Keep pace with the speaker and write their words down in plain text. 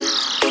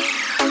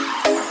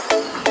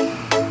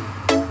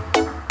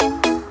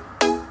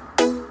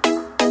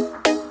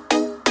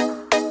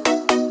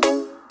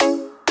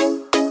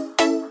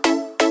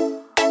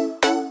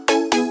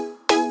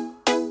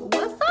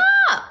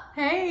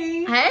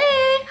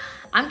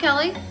I'm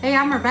Kelly. Hey,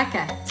 I'm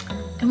Rebecca.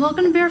 And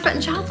welcome to Barefoot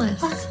and Childless.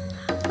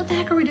 What the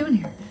heck are we doing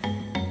here?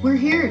 We're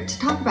here to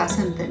talk about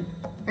something.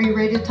 Are you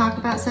ready to talk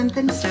about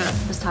something? Let's do it.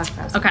 Let's talk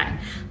about something. Okay,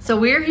 so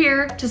we're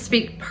here to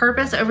speak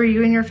purpose over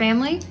you and your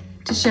family.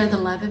 To show the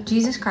love of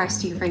Jesus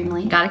Christ to your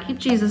family. Gotta keep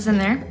Jesus in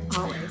there.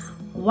 Always.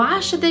 Why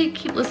should they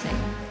keep listening?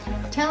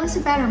 Tell us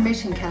about our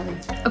mission, Kelly.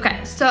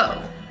 Okay,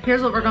 so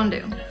here's what we're gonna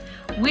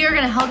do. We are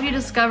gonna help you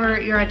discover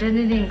your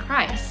identity in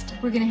Christ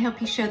We're going to help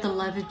you show the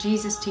love of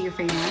Jesus to your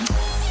family.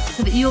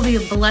 so that you'll be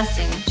a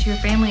blessing to your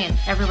family and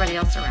everybody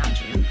else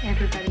around you. And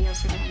everybody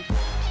else around you.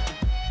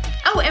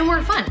 Oh, and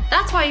we're fun.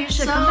 That's why you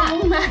should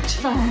come back.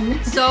 So much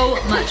fun.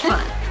 So much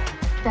fun.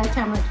 That's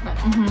how much fun.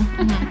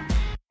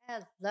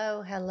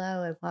 Hello,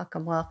 and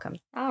welcome.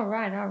 All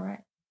right. All right.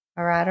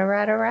 All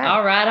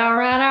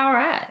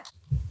right.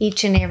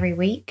 Each and every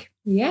week.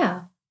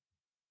 Yeah.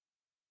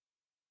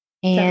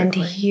 And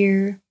recording?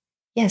 here,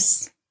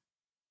 yes,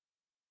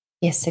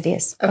 it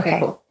is. Okay,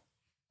 cool.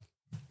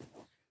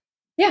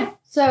 Yeah,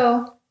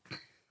 so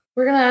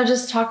we're going to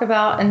just talk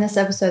about in this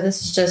episode,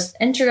 this is just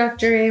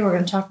introductory. We're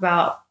going to talk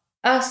about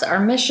us, our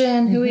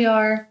mission, who we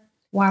are,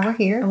 Why we're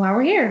here. and why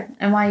we're here,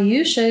 and why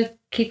you should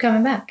keep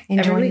coming back And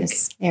every join week.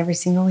 us every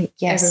single week.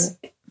 Yes.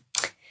 Every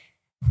week.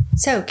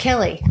 So,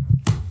 Kelly,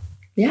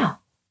 Yeah.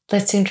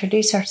 let's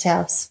introduce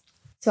ourselves.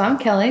 So I'm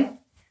Kelly.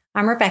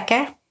 I'm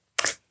Rebecca.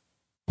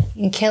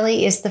 And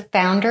Kelly is the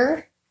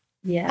founder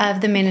Yeah. of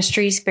the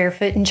ministries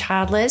Barefoot and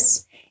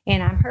Childless.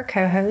 And I'm her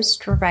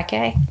co-host,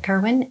 Rebecca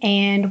Kerwin.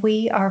 And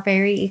we are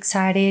very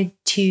excited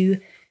to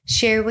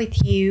share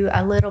with you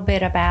a little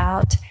bit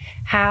about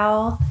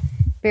how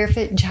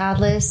Barefoot and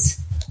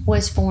Childless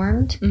was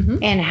formed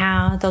and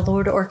how the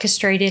Lord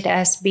orchestrated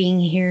us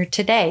being here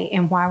today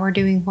and why we're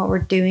doing what we're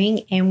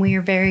doing. And we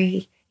are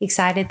very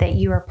excited that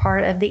you are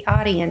part of the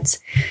audience.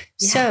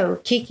 Yeah.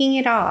 So, kicking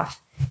it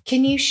off,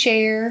 can you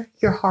share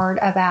your heart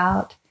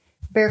about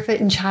Barefoot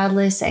and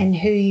Childless and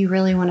who you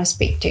really want to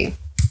speak to?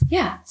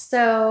 Yeah.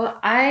 So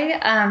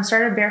I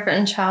started Barefoot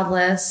and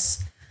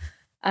Childless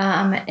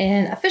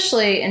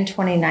officially in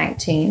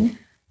 2019.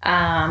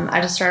 I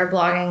just started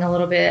blogging a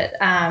little bit.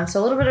 So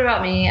a little bit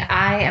about me.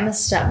 I am a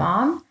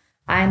stepmom.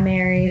 I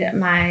married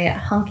my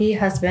hunky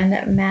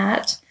husband,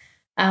 Matt.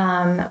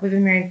 We've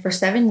been married for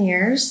 7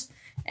 years.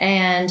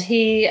 And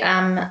he,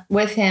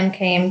 with him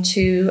came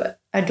two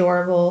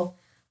adorable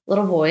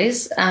little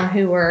boys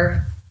they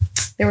were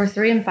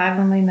 3 and 5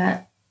 when we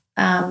met.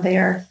 They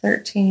are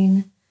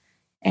 13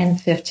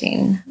 and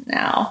 15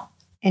 now.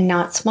 And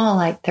not small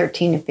like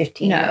 13 and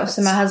 15. No,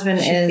 so my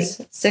husband Should is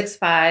 6'5",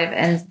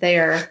 and they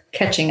are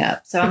catching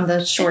up. So I'm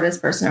the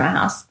shortest person in my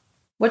house,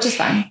 which is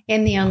fine.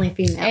 And the only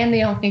female. And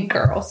the only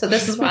girl. So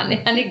this is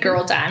why I need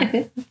girl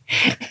time.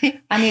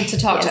 I need to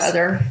talk to Yes.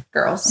 other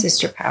girls.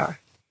 Sister power.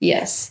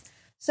 Yes.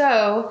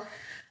 So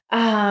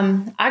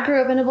I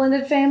grew up in a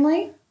blended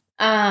family.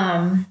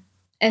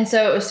 And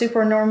so it was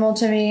super normal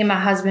to me. My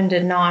husband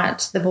did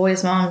not. The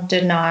boys' mom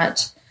did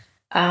not.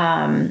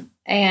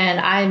 And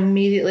I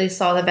immediately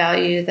saw the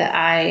value that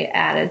I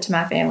added to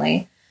my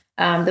family.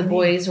 The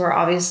boys were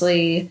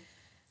obviously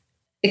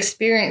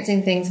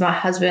experiencing things my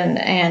husband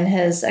and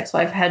his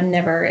ex-wife had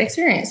never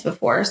experienced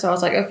before. So I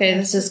was like, okay,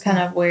 this is kind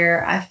of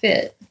where I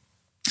fit.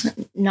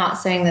 Not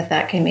saying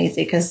that came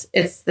easy, because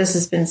this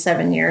has been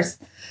 7 years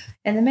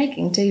in the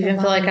making to even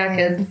feel like I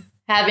could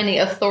have any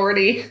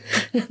authority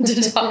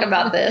to talk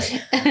about this.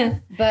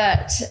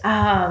 But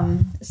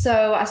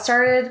so I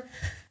started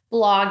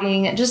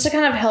blogging just to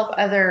kind of help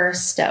other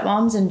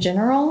stepmoms in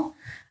general.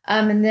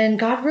 And then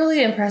God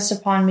really impressed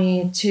upon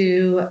me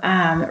to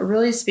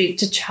really speak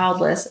to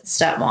childless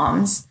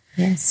stepmoms.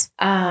 Yes.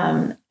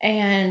 And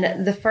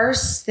the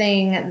first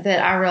thing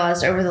that I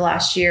realized over the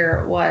last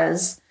year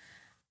was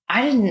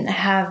I didn't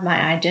have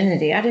my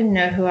identity. I didn't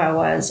know who I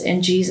was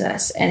in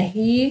Jesus. And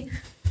he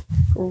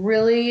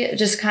really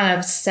just kind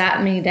of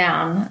sat me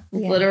down,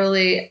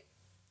 literally,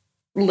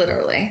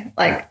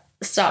 like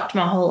stopped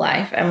my whole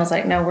life and was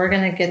like, no, we're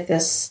going to get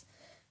this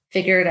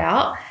figured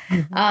out.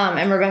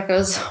 And Rebecca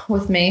was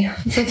with me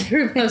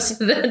through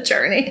most of the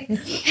journey.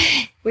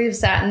 We've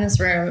sat in this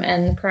room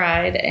and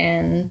cried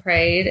and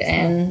prayed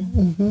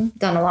and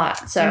done a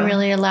lot. So I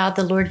really allowed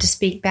the Lord to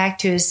speak back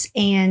to us.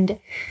 And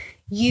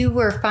you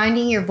were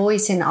finding your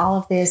voice in all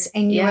of this,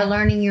 and you were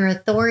learning your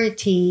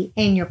authority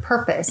and your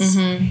purpose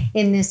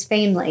in this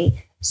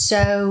family.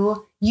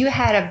 So you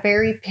had a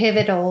very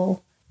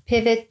pivotal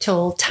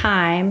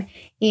time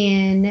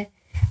in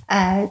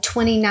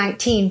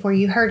 2019 where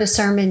you heard a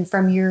sermon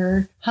from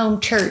your home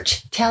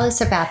church. Tell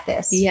us about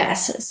this.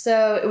 Yes.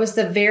 So it was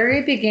the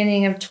very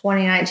beginning of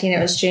 2019.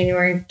 It was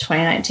January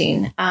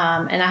 2019.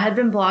 And I had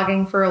been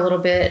blogging for a little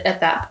bit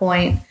at that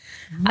point.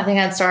 I think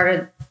I'd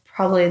started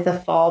probably the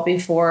fall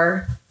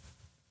before,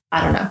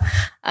 I don't know.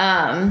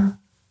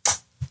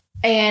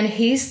 And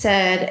he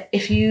said,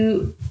 if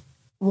you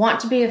want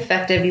to be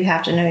effective, you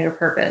have to know your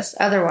purpose.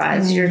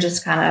 Otherwise, you're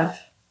just kind of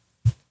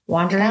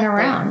wandering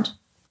around.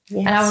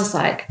 Yes. And I was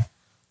like,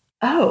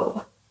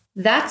 oh,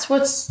 that's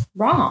what's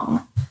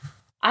wrong.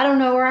 I don't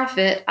know where I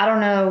fit. I don't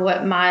know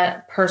what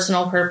my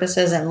personal purpose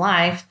is in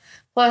life,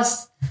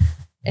 Plus,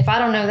 if I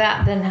don't know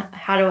that, then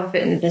how do I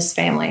fit into this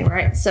family,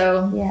 right?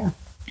 So Yeah.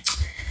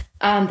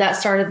 That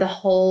started the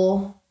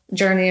whole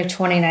journey of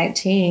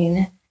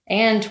 2019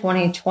 and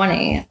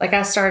 2020. Like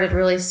I started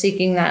really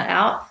seeking that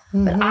out,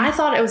 but I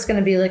thought it was going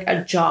to be like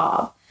a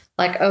job.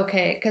 Like,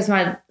 okay, because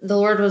the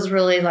Lord was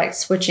really like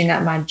switching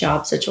up my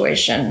job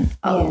situation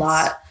a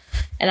lot.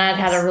 And I'd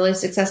had a really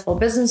successful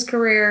business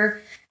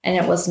career, and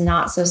it was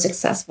not so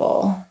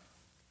successful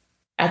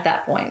at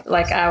that point.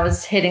 Like I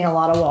was hitting a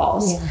lot of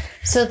walls. Yeah.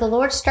 So the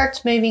Lord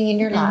starts moving in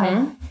your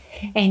life,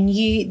 and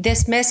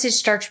this message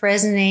starts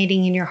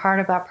resonating in your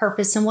heart about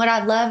purpose. And what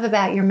I love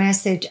about your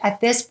message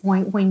at this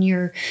point, when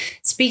you're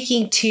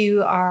speaking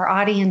to our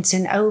audience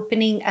and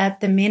opening up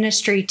the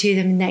ministry to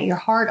them, and that your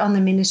heart on the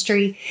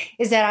ministry,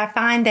 is that I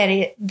find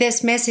that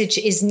this message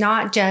is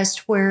not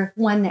just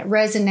one that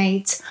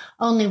resonates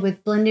only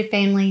with blended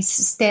families,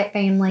 step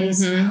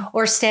families,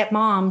 or step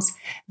moms,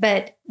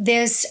 but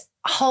this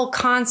whole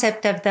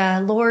concept of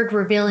the Lord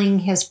revealing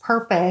his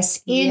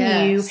purpose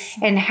in you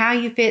and how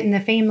you fit in the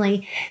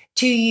family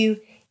to you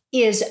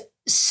is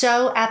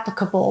so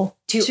applicable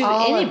to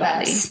all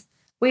anybody. of us.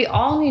 We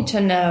all need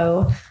to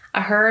know.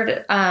 I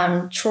heard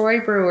Troy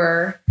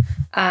Brewer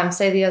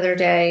say the other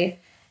day,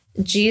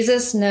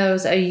 Jesus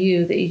knows a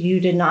you that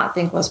you did not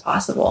think was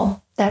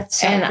possible. That's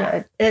so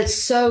good. It's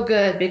so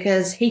good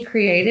because he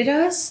created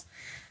us.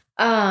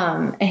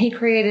 And he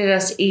created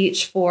us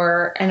each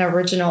for an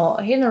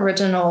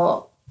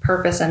original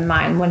purpose in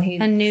mind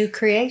a new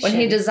creation. When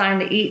he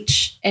designed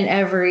each and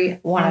every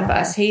one of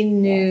us, he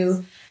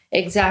knew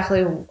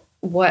exactly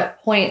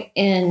what point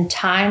in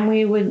time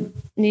we would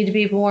need to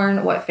be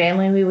born, what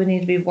family we would need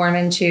to be born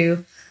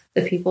into,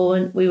 the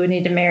people we would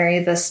need to marry,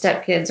 the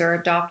stepkids or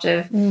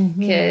adoptive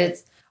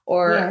kids,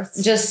 or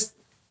just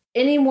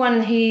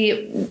anyone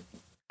he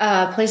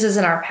places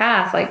in our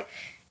path. Like,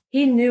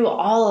 he knew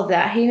all of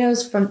that. He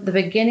knows from the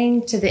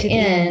beginning to the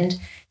end.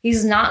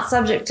 He's not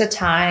subject to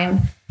time.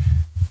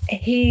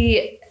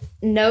 He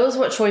knows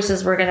what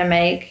choices we're going to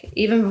make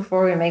even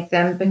before we make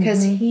them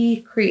because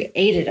he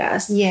created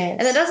us. Yes.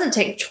 And it doesn't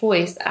take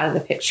choice out of the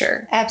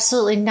picture.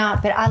 Absolutely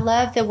not. But I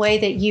love the way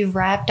that you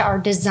wrapped our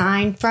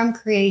design from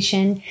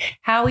creation,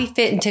 how we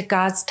fit into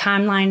God's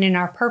timeline and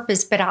our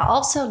purpose. But I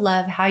also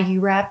love how you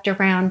wrapped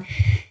around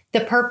the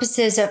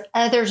purposes of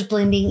others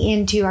blending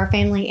into our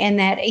family, and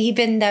that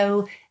even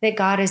though that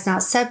God is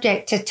not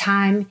subject to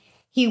time,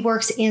 he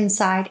works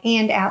inside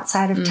and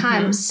outside of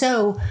time.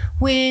 So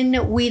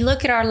when we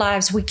look at our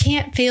lives, we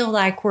can't feel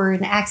like we're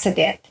an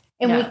accident,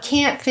 and we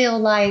can't feel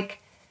like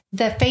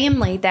the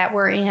family that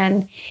we're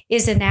in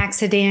is an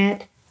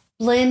accident,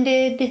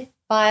 blended,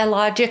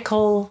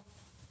 biological,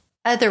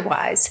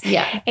 otherwise.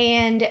 Yeah.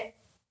 And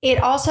it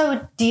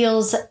also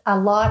deals a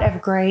lot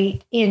of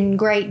great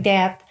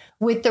depth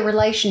with the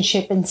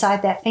relationship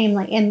inside that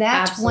family. And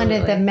that's one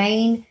of the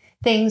main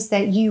things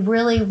that you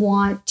really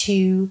want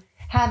to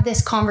have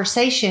this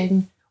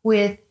conversation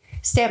with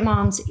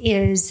stepmoms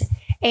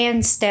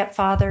and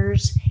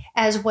stepfathers,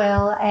 as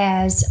well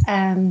as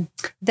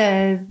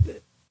the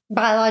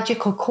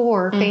biological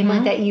core family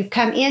that you've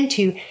come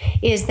into,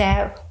 is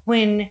that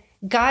when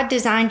God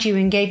designed you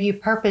and gave you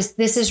purpose,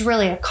 this is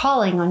really a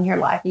calling on your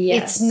life.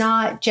 Yes. It's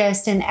not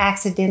just an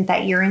accident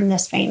that you're in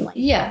this family.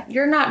 Yeah.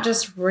 You're not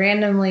just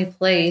randomly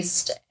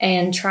placed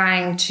and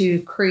trying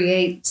to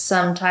create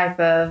some type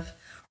of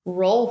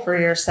role for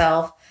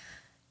yourself.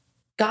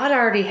 God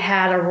already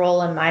had a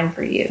role in mind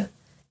for you.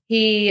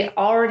 He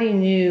already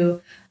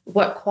knew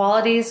what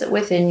qualities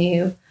within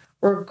you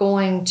were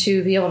going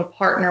to be able to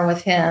partner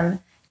with him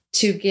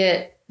to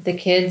get the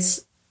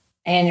kids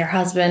and your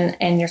husband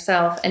and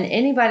yourself and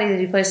anybody that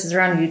he places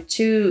around you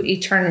to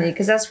eternity.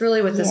 Because that's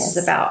really what this is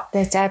about.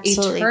 That's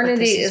absolutely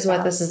eternity is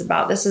what this is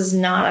about. This is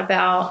not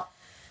about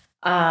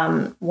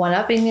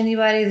one-upping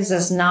anybody. This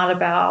is not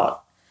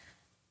about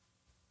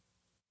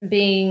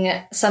being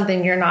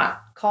something you're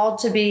not called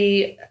to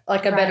be,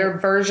 like a better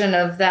version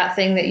of that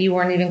thing that you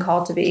weren't even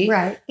called to be.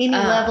 Right. Any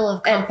level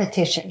of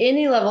competition.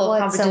 Any level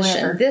of whatsoever.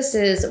 competition. This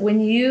is when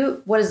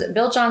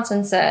Bill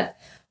Johnson said,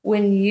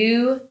 when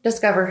you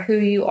discover who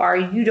you are,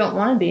 you don't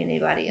want to be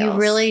anybody else. You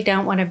really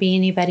don't want to be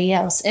anybody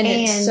else. And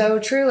it's so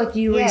true. Like,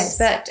 you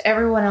respect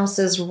everyone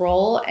else's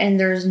role, and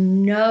there's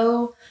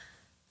no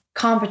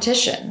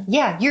competition.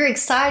 Yeah. You're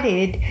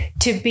excited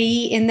to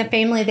be in the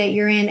family that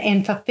you're in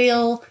and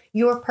fulfill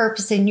your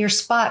purpose in your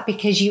spot,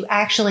 because you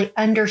actually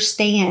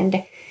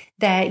understand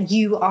that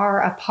you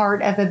are a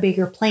part of a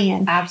bigger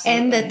plan.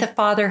 Absolutely. And that the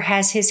Father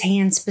has his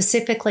hand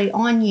specifically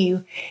on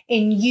you,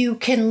 and you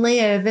can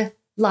live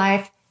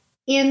life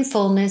in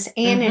fullness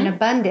and in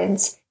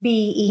abundance,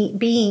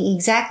 being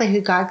exactly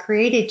who God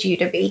created you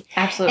to be.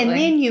 Absolutely. And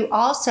then you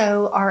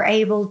also are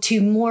able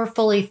to more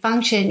fully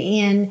function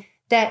in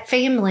that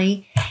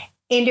family,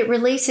 and it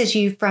releases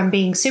you from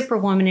being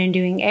Superwoman and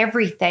doing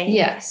everything.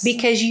 Yes.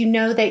 Because you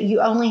know that you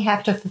only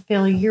have to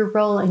fulfill your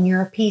role, and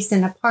you're a piece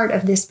and a part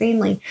of this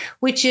family,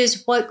 which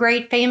is what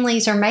great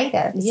families are made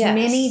of. It's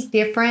many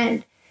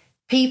different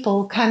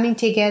people coming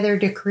together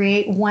to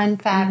create one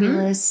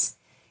fabulous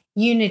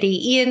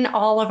unity in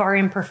all of our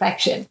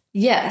imperfection.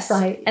 Yes.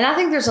 Right. And I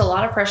think there's a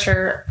lot of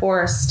pressure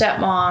for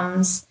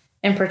stepmoms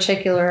in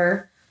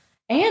particular,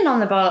 and on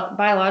the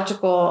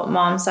biological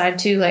mom side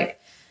too, like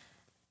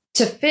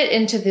to fit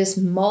into this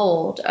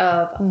mold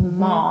of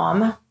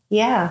mom.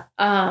 Yeah.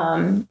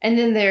 And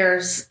then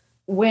there's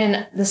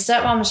when the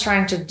stepmom is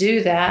trying to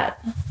do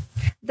that,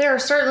 there are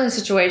certainly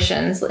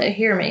situations,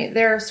 hear me,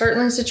 there are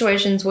certainly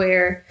situations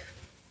where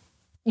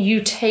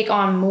you take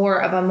on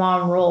more of a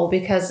mom role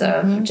because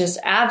of just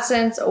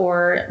absence,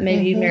 or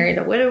maybe you married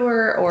a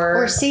widower,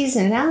 or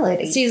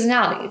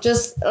seasonality.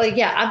 Just like,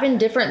 yeah, I've been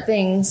different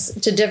things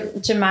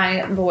to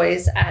my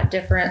boys at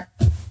different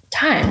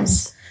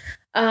times.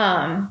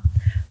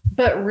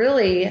 But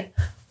really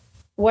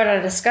what I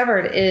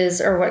discovered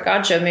is, or what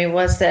God showed me,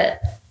 was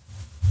that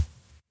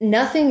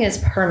nothing is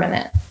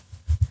permanent.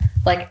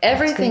 Like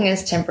everything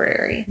is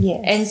temporary.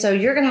 Yes. And so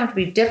you're going to have to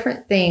be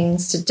different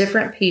things to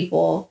different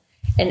people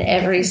in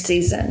every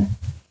season,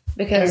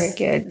 because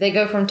they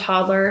go from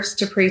toddlers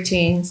to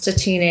preteens to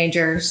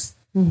teenagers.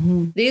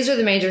 These are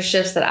the major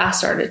shifts that I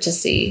started to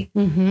see.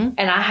 And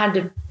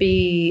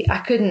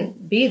I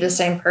couldn't be the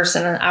same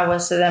person I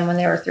was to them when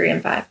they were 3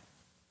 and 5.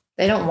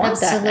 They don't want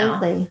that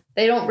now.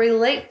 They don't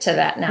relate to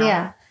that now.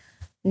 Yeah.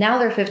 Now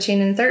they're 15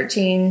 and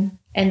 13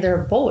 and they're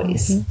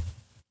boys.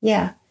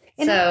 Yeah.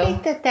 And So- I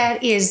think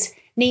that is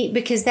neat,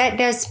 because that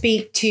does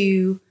speak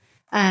to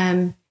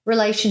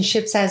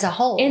relationships as a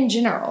whole. In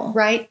general.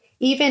 Right?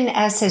 Even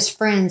as his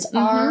friends,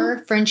 our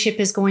friendship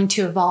is going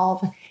to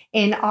evolve,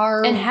 and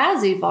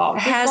has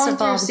evolved. Has We've gone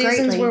evolved through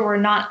seasons greatly. where we're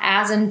not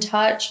as in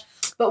touch,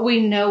 but we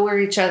know where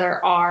each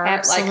other are.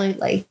 absolutely.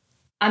 Like,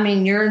 I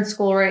mean, you're in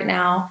school right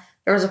now.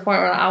 There was a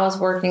point where I was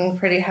working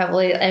pretty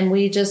heavily, and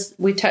we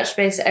touched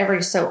base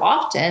every so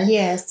often.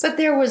 Yes. But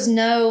there was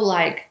no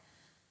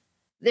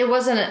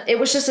it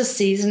was just a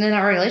season in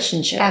our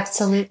relationship.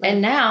 Absolutely.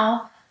 And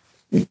now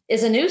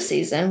is a new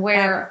season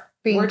where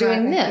we're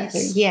doing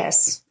this.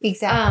 Yes,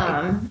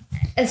 exactly.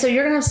 And so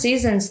you're going to have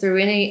seasons through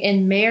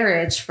in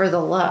marriage for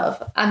the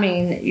love. I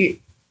mean,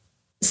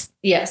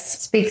 yes.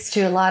 Speaks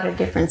to a lot of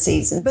different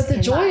seasons. But the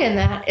joy in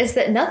that is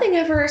that nothing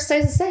ever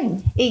stays the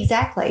same.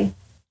 Exactly.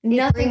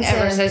 Nothing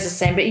ever stays the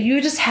same. But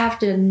you just have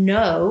to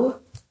know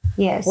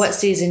Yes. what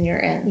season you're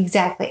in.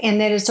 Exactly. And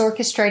that it's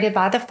orchestrated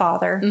by the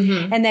Father,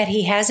 and that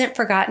He hasn't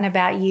forgotten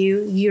about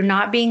you. You're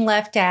not being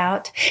left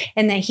out,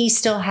 and that He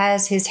still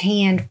has His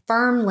hand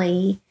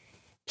firmly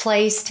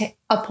placed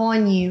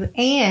upon you,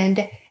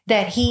 and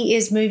that He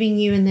is moving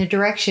you in the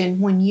direction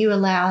when you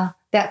allow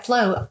that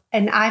flow.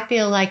 And I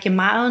feel like in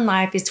my own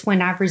life, it's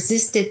when I've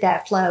resisted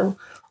that flow,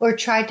 or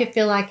tried to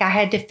feel like I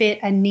had to fit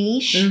a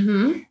niche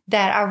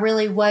that I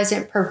really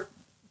wasn't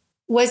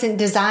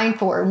designed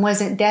for and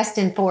wasn't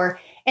destined for.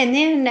 And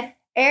then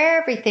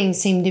everything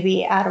seemed to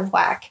be out of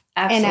whack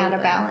and out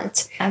of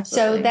balance.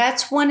 Absolutely. So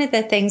that's one of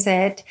the things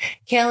that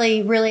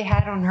Kelly really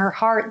had on her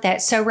heart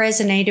that so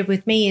resonated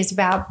with me, is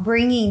about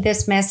bringing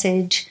this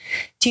message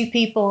to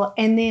people.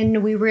 And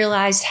then we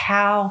realized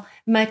how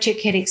much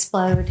it could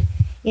explode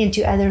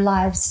into other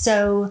lives.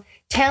 So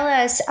tell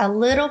us a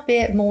little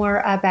bit more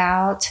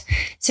about,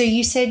 so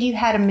you said you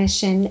had a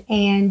mission,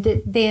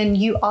 and then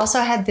you also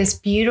had this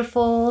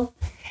beautiful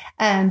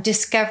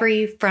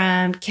discovery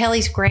from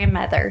Kelly's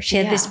grandmother. She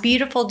had this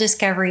beautiful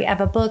discovery of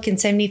a book in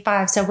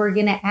 75. So we're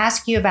going to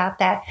ask you about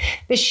that,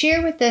 but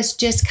share with us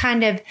just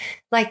kind of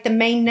like the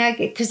main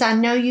nugget, because I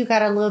know you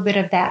got a little bit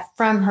of that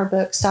from her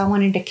book. So I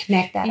wanted to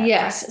connect that up.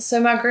 Yes. So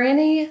my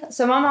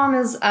mom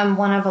is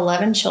one of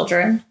 11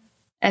 children,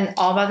 and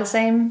all by the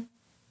same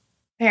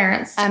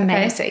parents.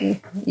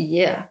 Amazing. Okay?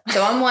 Yeah.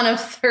 So I'm one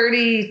of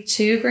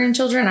 32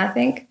 grandchildren, I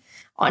think,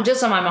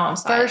 just on my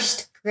mom's side.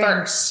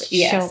 First,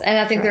 yes. And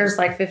I think there's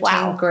like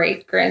 15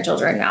 great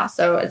grandchildren now.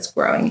 So it's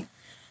growing.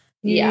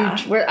 Yeah.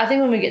 I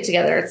think when we get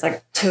together, it's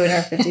like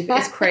 250.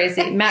 It's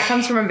crazy. Matt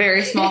comes from a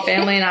very small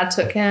family, and I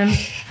took him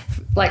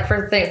like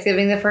for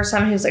Thanksgiving the first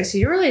time. He was like, "So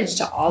you're related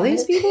to all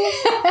these people?"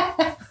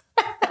 I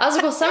was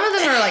like, "Well, some of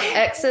them are like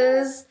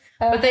exes,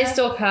 but they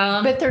still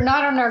come. But they're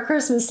not on our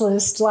Christmas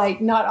list, like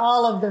not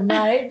all of them,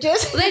 right?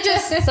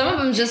 Some of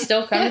them just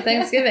still come to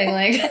Thanksgiving.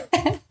 Like,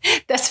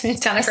 that's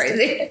kind of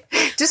crazy.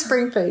 Just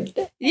bring food.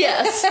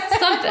 Yes,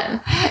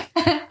 something.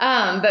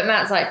 But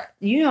Matt's like,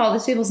 "You know all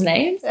these people's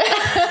names?"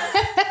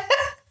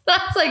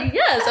 I was like,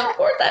 "Yes, of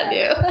course I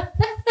do."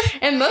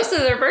 And most of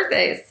their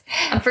birthdays,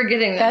 I'm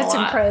forgetting them. That's a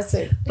lot.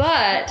 impressive.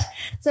 But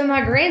so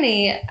my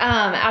granny,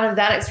 out of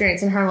that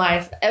experience in her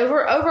life,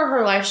 over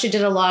her life, she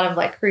did a lot of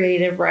like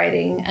creative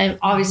writing, and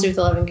obviously with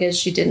 11 kids,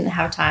 she didn't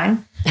have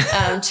time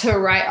to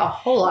write a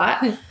whole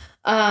lot.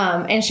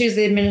 And she was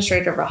the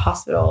administrator of a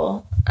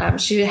hospital.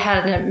 She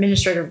had an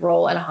administrative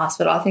role in a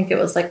hospital. I think it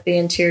was like the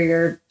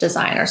interior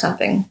design or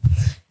something.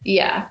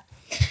 Yeah.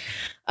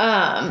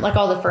 Like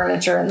all the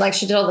furniture, and like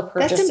she did all the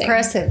purchasing. That's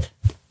impressive.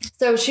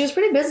 So she was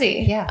pretty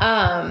busy.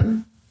 Yeah.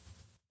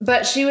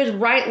 But she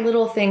would write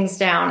little things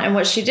down. And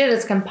what she did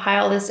is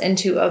compile this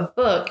into a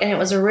book. And it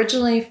was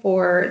originally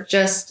for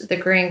just the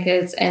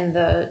grandkids and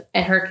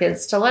her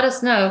kids, to let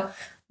us know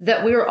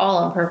that we were all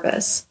on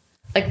purpose.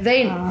 Like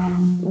they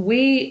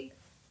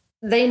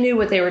knew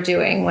what they were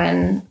doing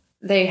when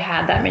they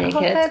had that many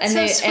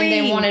kids, and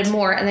they wanted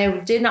more, and they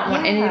did not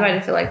want anybody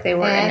to feel like they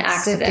were an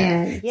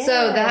accident. Yes.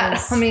 So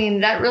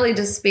that really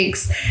just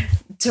speaks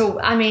to,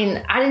 I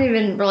didn't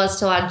even realize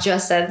till I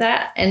just said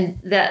that, and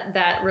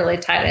that really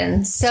tied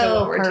in so to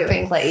what we're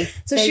perfectly. doing.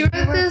 So that she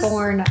wrote this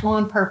born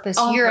on purpose.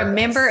 You're a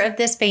member of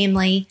this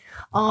family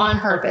on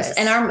purpose.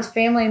 And our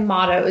family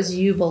motto is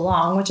 "You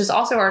Belong," which is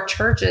also our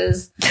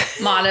church's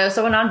motto.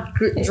 So when I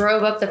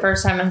drove up the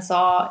first time and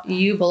saw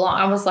 "You Belong,"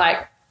 I was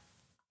like,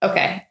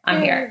 okay,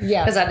 I'm here.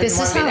 Yeah. Because I didn't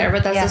want to be there,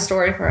 but that's a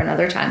story for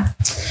another time.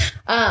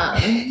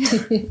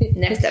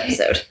 Next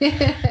episode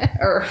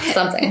or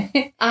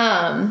something.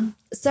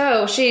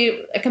 So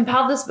she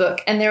compiled this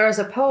book, and there was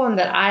a poem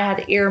that I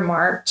had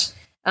earmarked.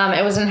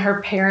 It was in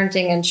her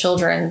parenting and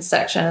children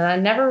section.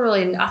 And I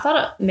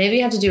thought it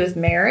maybe had to do with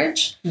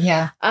marriage.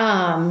 Yeah.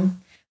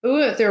 We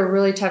went through a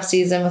really tough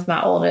season with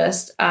my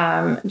oldest,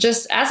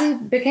 just as he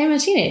became a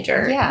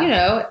teenager.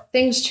 Yeah.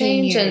 Things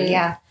change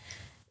and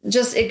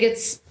just it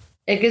gets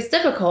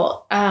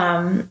difficult.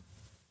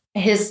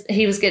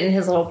 He was getting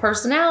his little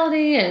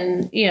personality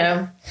and,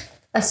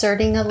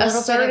 asserting a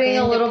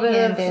little bit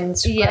of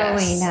independence,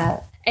 growing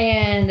up.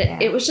 And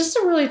it was just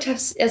a really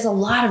tough, there's a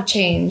lot of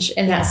change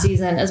in that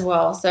season as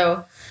well.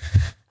 So,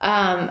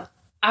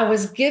 I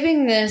was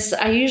giving this,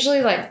 I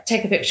usually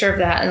take a picture of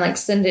that and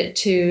send it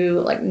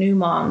to new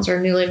moms or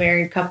newly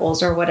married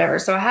couples or whatever.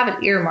 So I have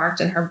it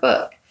earmarked in her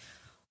book.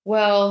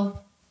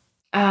 Well,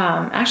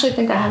 I actually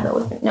think I have that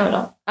with me.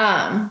 No,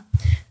 I don't.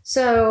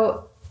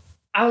 So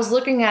I was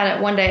looking at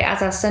it one day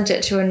as I sent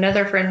it to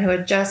another friend who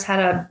had just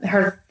had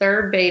her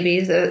third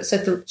baby.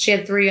 So she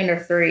had 3 under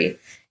 3,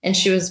 and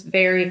she was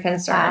very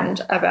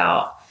concerned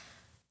about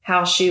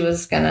how she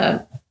was going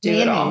to do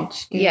it all.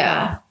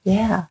 Yeah.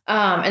 Yeah.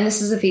 And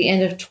this is at the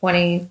end of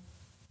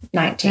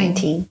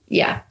 2019.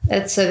 Yeah.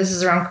 So this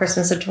is around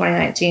Christmas of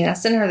 2019. I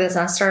sent her this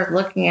and I started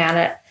looking at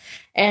it,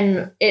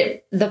 and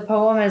the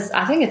poem is,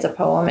 I think it's a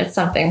poem. It's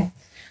something.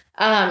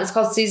 It's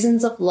called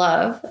Seasons of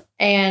Love.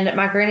 And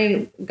my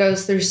granny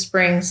goes through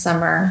spring,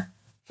 summer,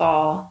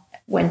 fall,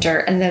 winter,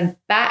 and then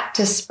back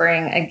to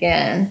spring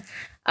again,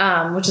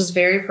 which is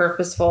very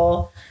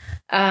purposeful.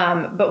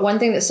 But one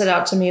thing that stood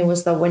out to me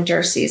was the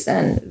winter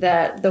season,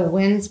 that the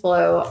winds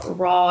blow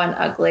raw and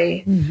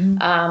ugly.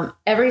 Mm-hmm.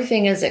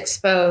 Everything is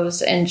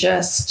exposed and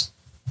it's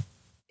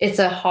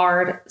a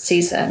hard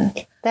season.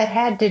 That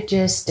had to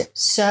just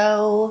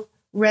so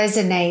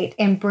resonate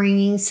and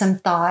bringing some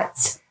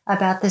thoughts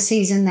about the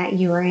season that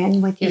you were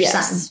in with your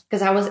son.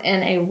 Because I was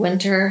in a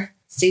winter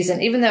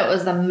season, even though it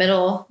was the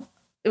middle.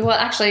 Well,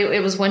 actually,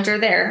 it was winter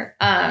there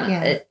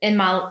in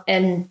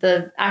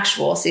the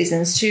actual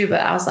seasons too. But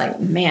I was like,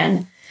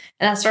 man.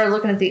 And I started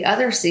looking at the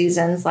other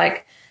seasons.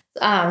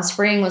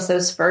 Spring was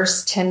those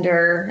first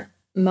tender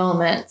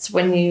moments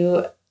when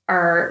you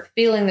are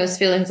feeling those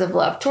feelings of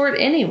love toward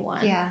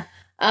anyone. Yeah.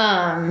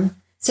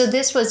 So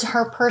this was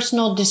her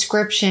personal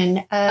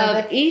description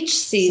of each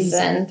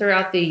season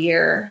throughout the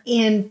year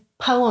in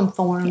poem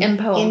form.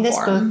 In this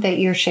book that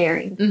you're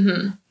sharing.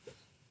 Mm-hmm.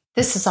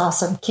 This is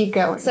awesome. Keep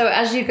going. So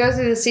as you go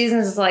through the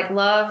seasons, it's like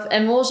love,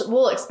 and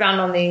we'll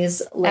expound on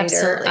these later.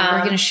 Absolutely. We're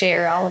going to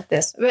share all of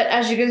this. But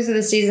as you go through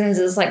the seasons,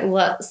 it's like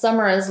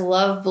summer is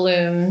love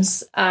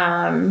blooms,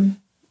 and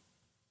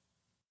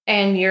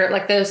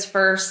you're those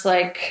first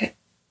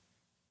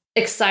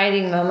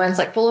exciting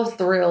moments, full of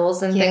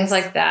thrills and things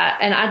like that.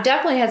 And I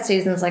definitely had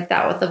seasons like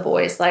that with the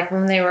boys, especially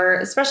when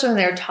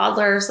they were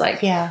toddlers,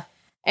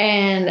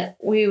 and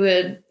we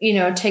would,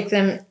 take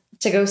them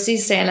to go see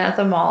Santa at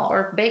the mall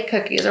or bake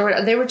cookies or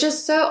whatever. They were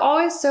just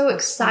always so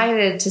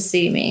excited to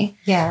see me.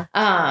 Yeah.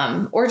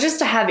 Or just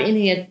to have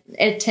any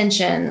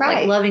attention,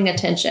 loving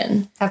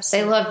attention.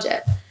 Absolutely. They loved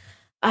it.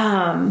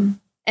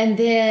 And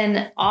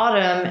then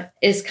autumn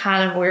is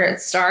kind of where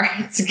it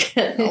starts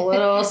getting a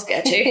little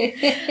sketchy,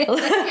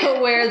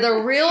 where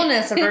the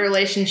realness of a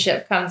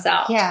relationship comes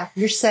out. Yeah.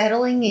 You're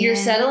settling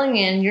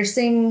in. You're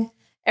seeing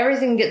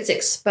everything gets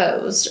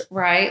exposed,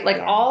 right?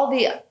 All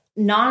the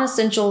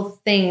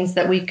non-essential things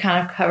that we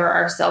kind of cover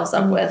ourselves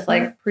up with,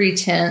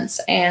 pretense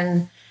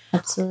and,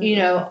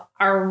 absolutely,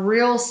 our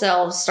real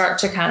selves start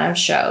to kind of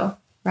show.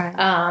 Right.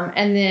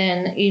 And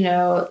then,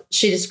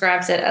 she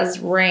describes it as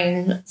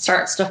rain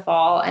starts to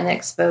fall and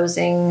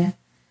exposing,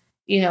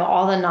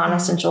 all the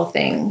non-essential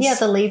things. Yeah.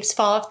 The leaves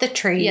fall off the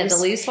trees. Yeah. The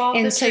leaves fall off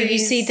the trees. And so you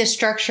see the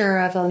structure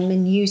of them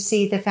and you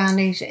see the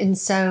foundation. And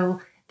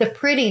so the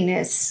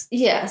prettiness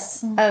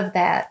of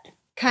that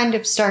kind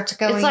of starts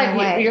going away. It's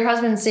like your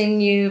husband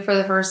seeing you for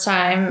the first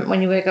time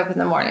when you wake up in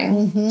the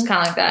morning. Mm-hmm. It's kind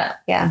of like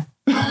that. Yeah.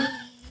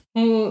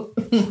 I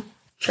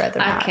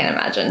can't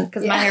imagine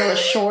because my hair was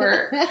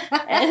short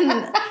and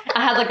I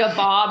had a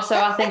bob. So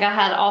I think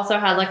I also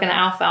had an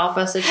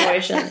alfalfa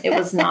situation. It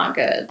was not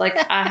good.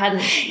 I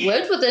hadn't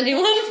lived with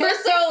anyone for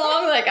so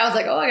long. I was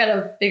like, oh, I got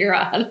to figure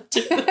out how to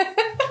do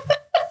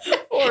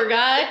it. Poor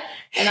guy.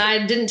 And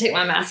I didn't take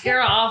my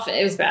mascara off.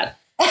 It was bad.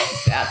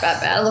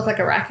 Bad. I look like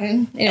a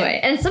raccoon.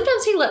 Anyway. And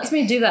sometimes he lets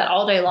me do that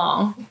all day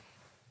long.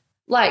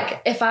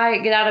 Like, if I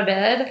get out of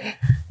bed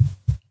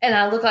and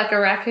I look like a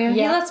raccoon,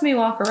 he lets me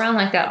walk around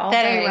like that all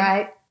That day. ain't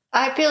right.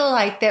 I feel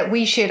like that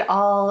we should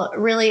all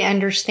really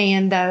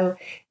understand, though,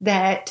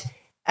 that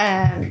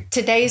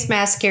today's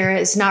mascara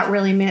is not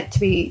really meant to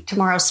be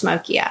tomorrow's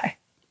smoky eye.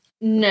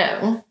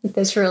 No.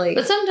 That's really.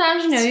 But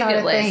sometimes, you It's get not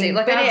a lazy. thing.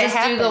 Like, But I it just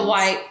do the happens.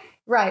 white.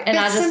 Right. And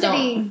but I just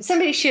don't.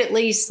 somebody should at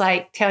least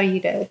like tell you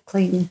to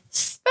clean.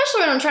 Especially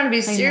when I'm trying to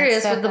be Clean that serious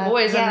stuff with the up.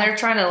 boys Yeah. and they're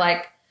trying to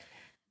like,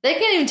 they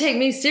can't even take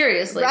me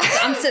seriously. Right.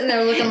 I'm sitting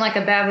there looking like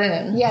a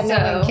baboon. Yeah, no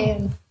So, one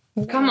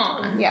can. Come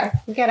on. Yeah,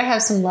 you got to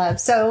have some love.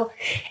 So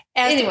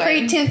as Anyway. the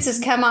pretenses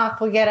come off,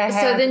 we got to have.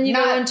 So then you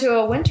go not- into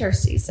a winter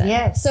season.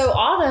 Yes. So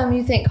autumn,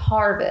 you think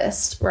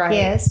harvest, right?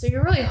 Yes. So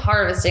you're really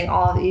harvesting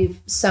all that you've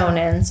sown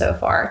in so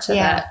far to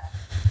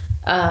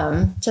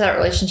that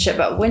relationship.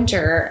 But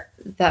winter,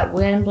 that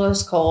wind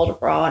blows cold,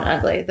 raw, and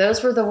ugly.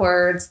 Those were the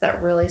words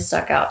that really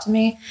stuck out to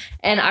me.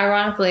 And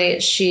ironically,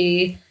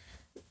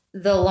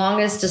 the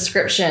longest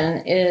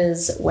description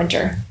is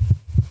winter.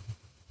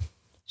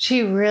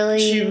 She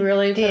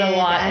really put did a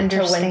lot into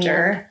understand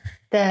winter.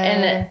 the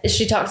And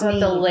she talks about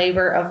the need.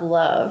 labor of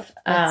love.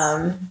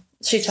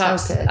 She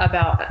talks good.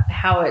 about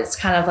how it's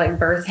kind of like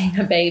birthing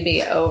a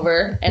baby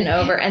over and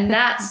over. And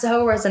that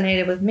so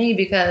resonated with me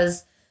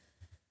because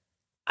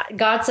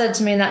God said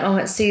to me in that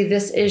moment, see,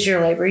 this is your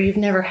labor. You've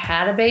never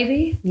had a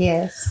baby,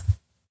 Yes,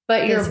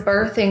 but you're Physically.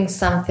 birthing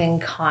something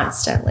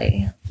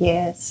constantly.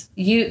 yes,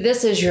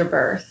 This is your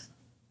birth,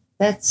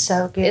 that's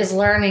so good. is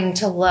learning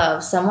to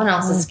love someone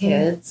else's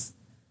kids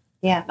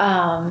Yeah,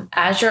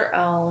 as your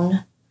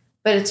own.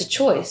 But it's a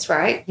choice,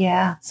 right?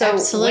 yeah. So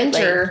absolutely.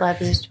 winter- Love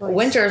is choice.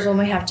 Winter is when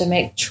we have to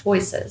make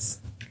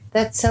choices.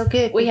 That's so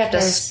good. We have to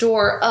because-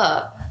 store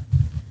up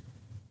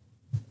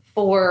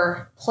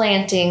for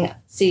planting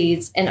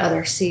seeds in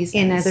other seasons.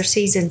 in other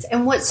seasons.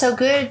 And what's so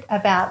good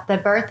about the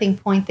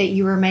birthing point that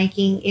you were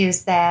making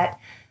is that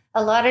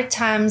a lot of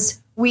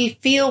times we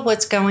feel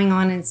what's going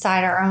on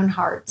inside our own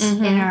hearts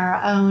Mhm. and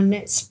our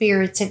own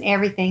spirits and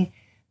everything.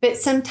 But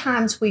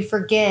sometimes we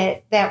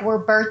forget that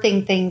we're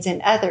birthing things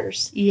in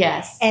others.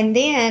 Yes. And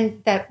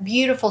then the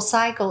beautiful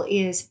cycle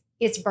is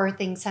it's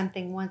birthing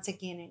something once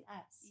again in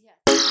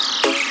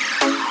us.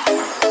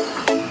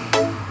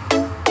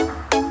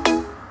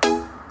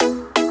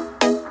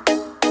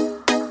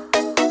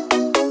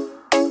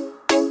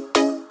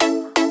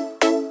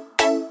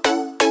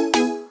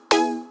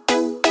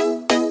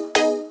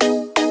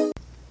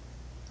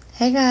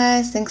 Hey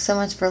guys, thanks so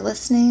much for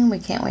listening. We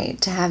can't wait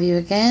to have you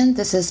again.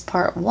 This is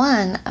part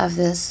 1 of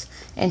this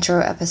intro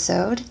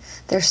episode.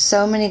 There's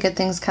so many good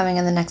things coming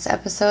in the next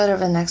episode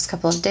over the next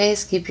couple of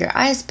days. Keep your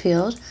eyes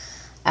peeled.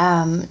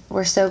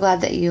 We're so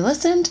glad that you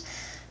listened.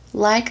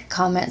 Like,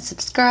 comment,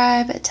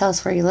 subscribe. Tell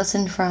us where you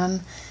listened from.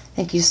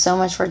 Thank you so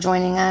much for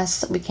joining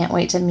us. We can't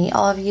wait to meet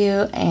all of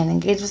you and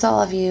engage with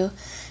all of you.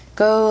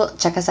 Go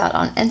check us out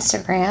on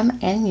Instagram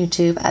and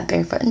YouTube at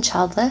Barefoot and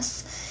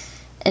Childless.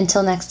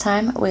 Until next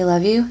time, we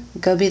love you.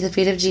 Go be the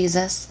feet of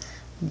Jesus.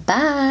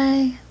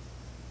 Bye.